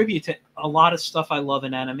is a tribute to a lot of stuff I love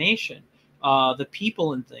in animation, the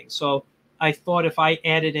people and things. So I thought if I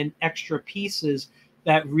added in extra pieces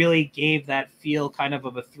that really gave that feel kind of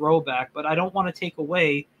a throwback. But I don't want to take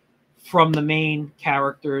away from the main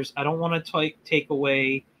characters. I don't want to take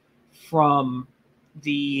away from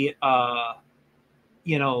the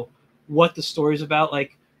you know, what the story's about.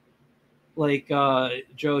 Like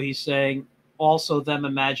Joe, he's saying also them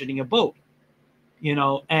imagining a boat, you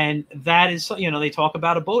know, and that is, you know, they talk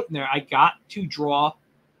about a boat in there. I got to draw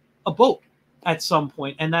a boat at some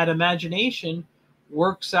point, and that imagination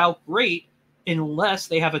works out great unless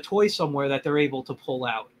they have a toy somewhere that they're able to pull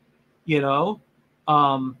out, you know,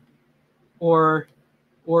 um, or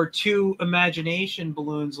two imagination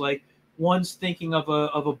balloons, like one's thinking of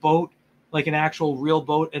a boat, like an actual real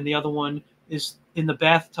boat, and the other one is in the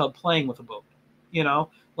bathtub playing with a boat, you know,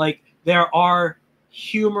 like there are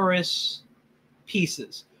humorous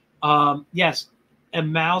pieces. Yes, a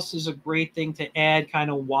mouse is a great thing to add, kind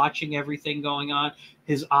of watching everything going on,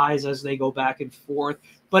 his eyes as they go back and forth.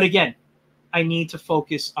 But again, I need to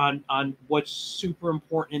focus on what's super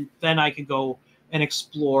important. Then I can go and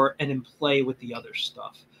explore and then play with the other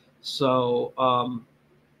stuff. So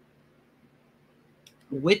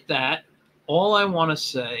with that, all I want to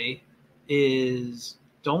say is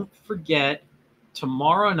don't forget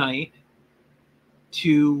tomorrow night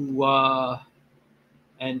to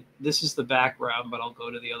and this is the background, but I'll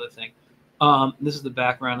go to the other thing. This is the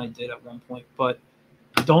background I did at one point, but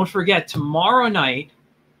don't forget tomorrow night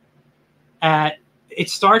it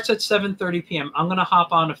starts at 7:30 p.m. I'm going to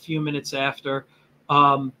hop on a few minutes after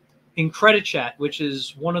in Credit Chat, which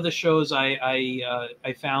is one of the shows I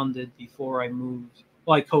founded before I moved.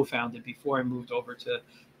 Well, I co-founded before I moved over to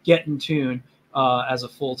Get in Tune as a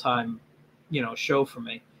full-time, you know, show for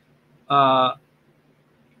me.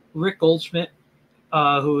 Rick Goldschmidt,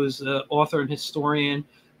 who is the author and historian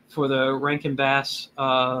for the Rankin Bass,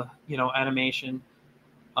 you know, animation.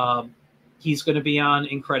 He's going to be on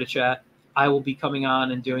in Credit Chat. I will be coming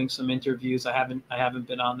on and doing some interviews. I haven't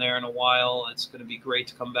been on there in a while. It's going to be great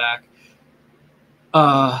to come back.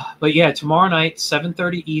 But yeah, tomorrow night,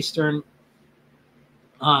 7:30 Eastern,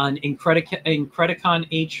 on Incredicon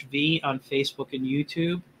HV on Facebook and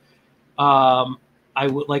YouTube. I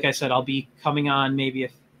would, like I said, I'll be coming on maybe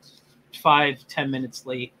 5-10 minutes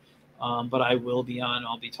late, but I will be on.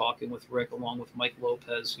 I'll be talking with Rick along with Mike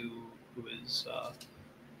Lopez, who is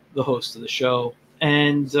the host of the show.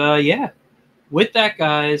 And yeah, with that,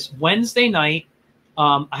 guys, Wednesday night,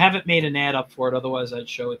 I haven't made an ad up for it, otherwise I'd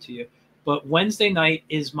show it to you. But Wednesday night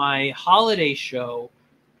is my holiday show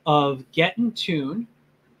of Get in Tune,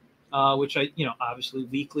 which I, you know, obviously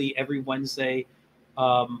weekly, every Wednesday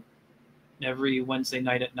night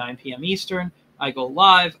at 9 p.m. Eastern. I go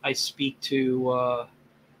live. I speak to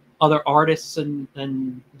other artists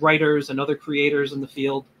and writers and other creators in the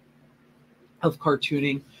field of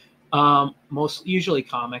cartooning, usually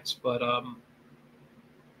comics, but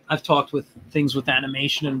I've talked with things with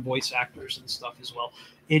animation and voice actors and stuff as well.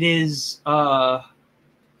 This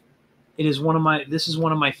is one of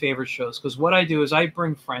my favorite shows, because what I do is I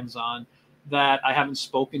bring friends on that I haven't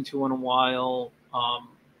spoken to in a while,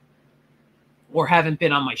 or haven't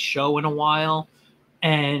been on my show in a while,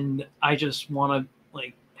 and I just want to,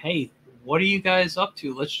 like, hey, what are you guys up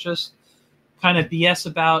to? Let's just kind of BS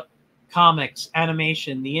about comics,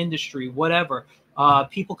 animation, the industry, whatever.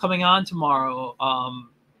 People coming on tomorrow.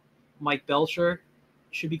 Mike Belcher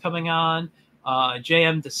should be coming on.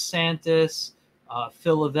 J.M. DeSantis,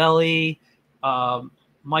 Phil Lavelli,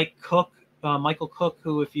 Michael Cook,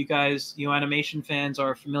 who, if you guys, you animation fans,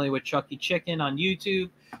 are familiar with Chucky Chicken on YouTube,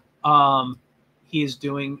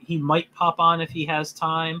 he might pop on if he has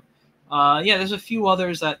time. Yeah, there's a few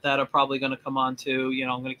others that are probably going to come on too. You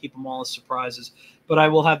know, I'm going to keep them all as surprises, but I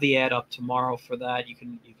will have the ad up tomorrow for that. You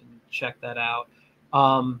can check that out.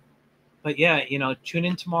 But yeah, you know, tune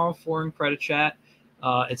in tomorrow for In Credit Chat.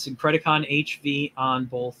 It's Incredicon HV on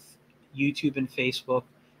both YouTube and Facebook.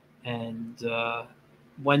 And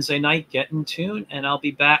Wednesday night, Get in Tune, and I'll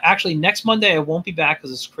be back. Actually, next Monday I won't be back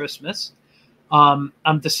because it's Christmas.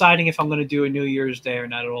 I'm deciding if I'm going to do a New Year's Day or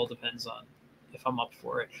not. It all depends on if I'm up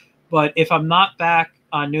for it. But if I'm not back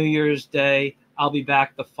on New Year's Day, I'll be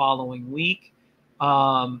back the following week.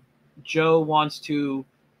 Joe wants to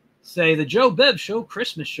say the Joe Bev Show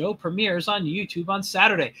Christmas show premieres on YouTube on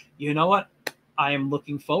Saturday. You know what? I am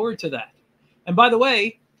looking forward to that. And by the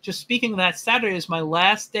way, just speaking of that, Saturday is my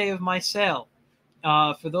last day of my sale.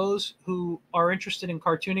 For those who are interested in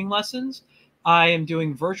cartooning lessons, I am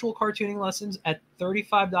doing virtual cartooning lessons at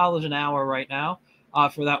 $35 an hour right now.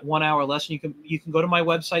 For that 1 hour lesson, you can go to my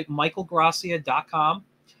website, michaelgrassia.com,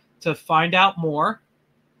 to find out more.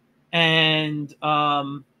 And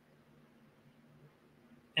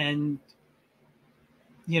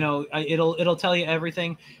it'll tell you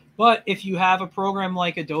everything. But if you have a program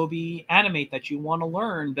like Adobe Animate that you want to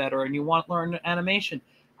learn better and you want to learn animation,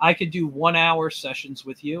 I could do 1-hour sessions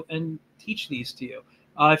with you and teach these to you.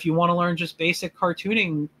 If you want to learn just basic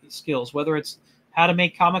cartooning skills, whether it's how to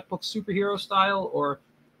make comic book superhero style or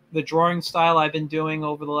the drawing style I've been doing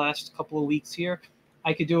over the last couple of weeks here,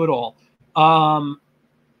 I could do it all.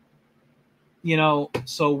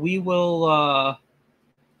 So we will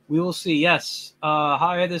see. Yes.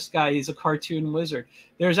 Hire this guy. He's a cartoon wizard.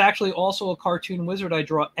 There's actually also a cartoon wizard I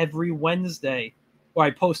draw every Wednesday, or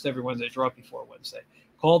I post every Wednesday. I draw it before Wednesday,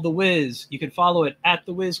 called The Wiz. You can follow it at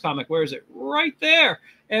The Wiz Comic. Where is it? Right there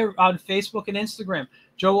on Facebook and Instagram.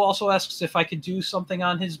 Joe also asks if I could do something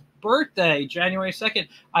on his birthday, January 2nd.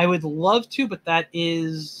 I would love to, but that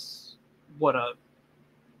is what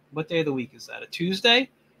day of the week is that? A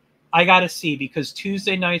Tuesday? I got to see, because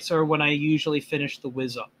Tuesday nights are when I usually finish The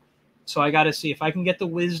Wiz up. So I got to see if I can get The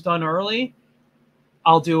Wiz done early.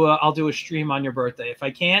 I'll do a stream on your birthday. If I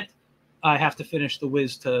can't, I have to finish The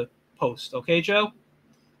Wiz to post. Okay, Joe?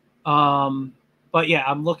 But yeah,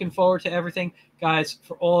 I'm looking forward to everything, guys.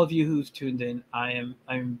 For all of you who've tuned in,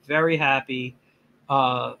 I'm very happy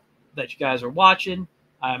that you guys are watching.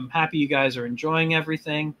 I'm happy you guys are enjoying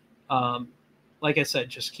everything. Like I said,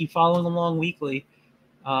 just keep following along weekly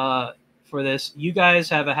for this. You guys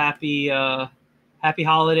have a happy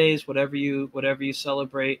holidays, whatever you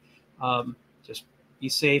celebrate. Just be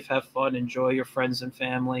safe, have fun, enjoy your friends and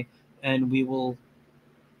family, and we'll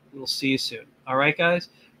see you soon. All right, guys.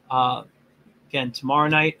 Again, tomorrow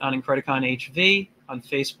night on Incredicon HV on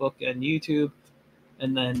Facebook and YouTube,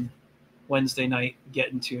 and then Wednesday night,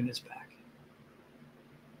 Get in Tune is back.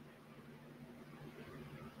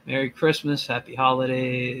 Merry Christmas, happy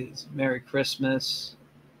holidays, Merry Christmas.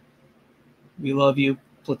 We love you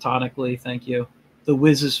platonically. Thank you. The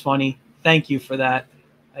Wiz is funny. Thank you for that.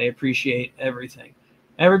 I appreciate everything.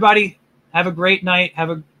 Everybody, have a great night.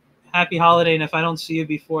 Have a happy holiday. And if I don't see you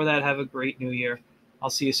before that, have a great new year. I'll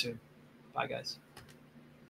see you soon. Bye, guys.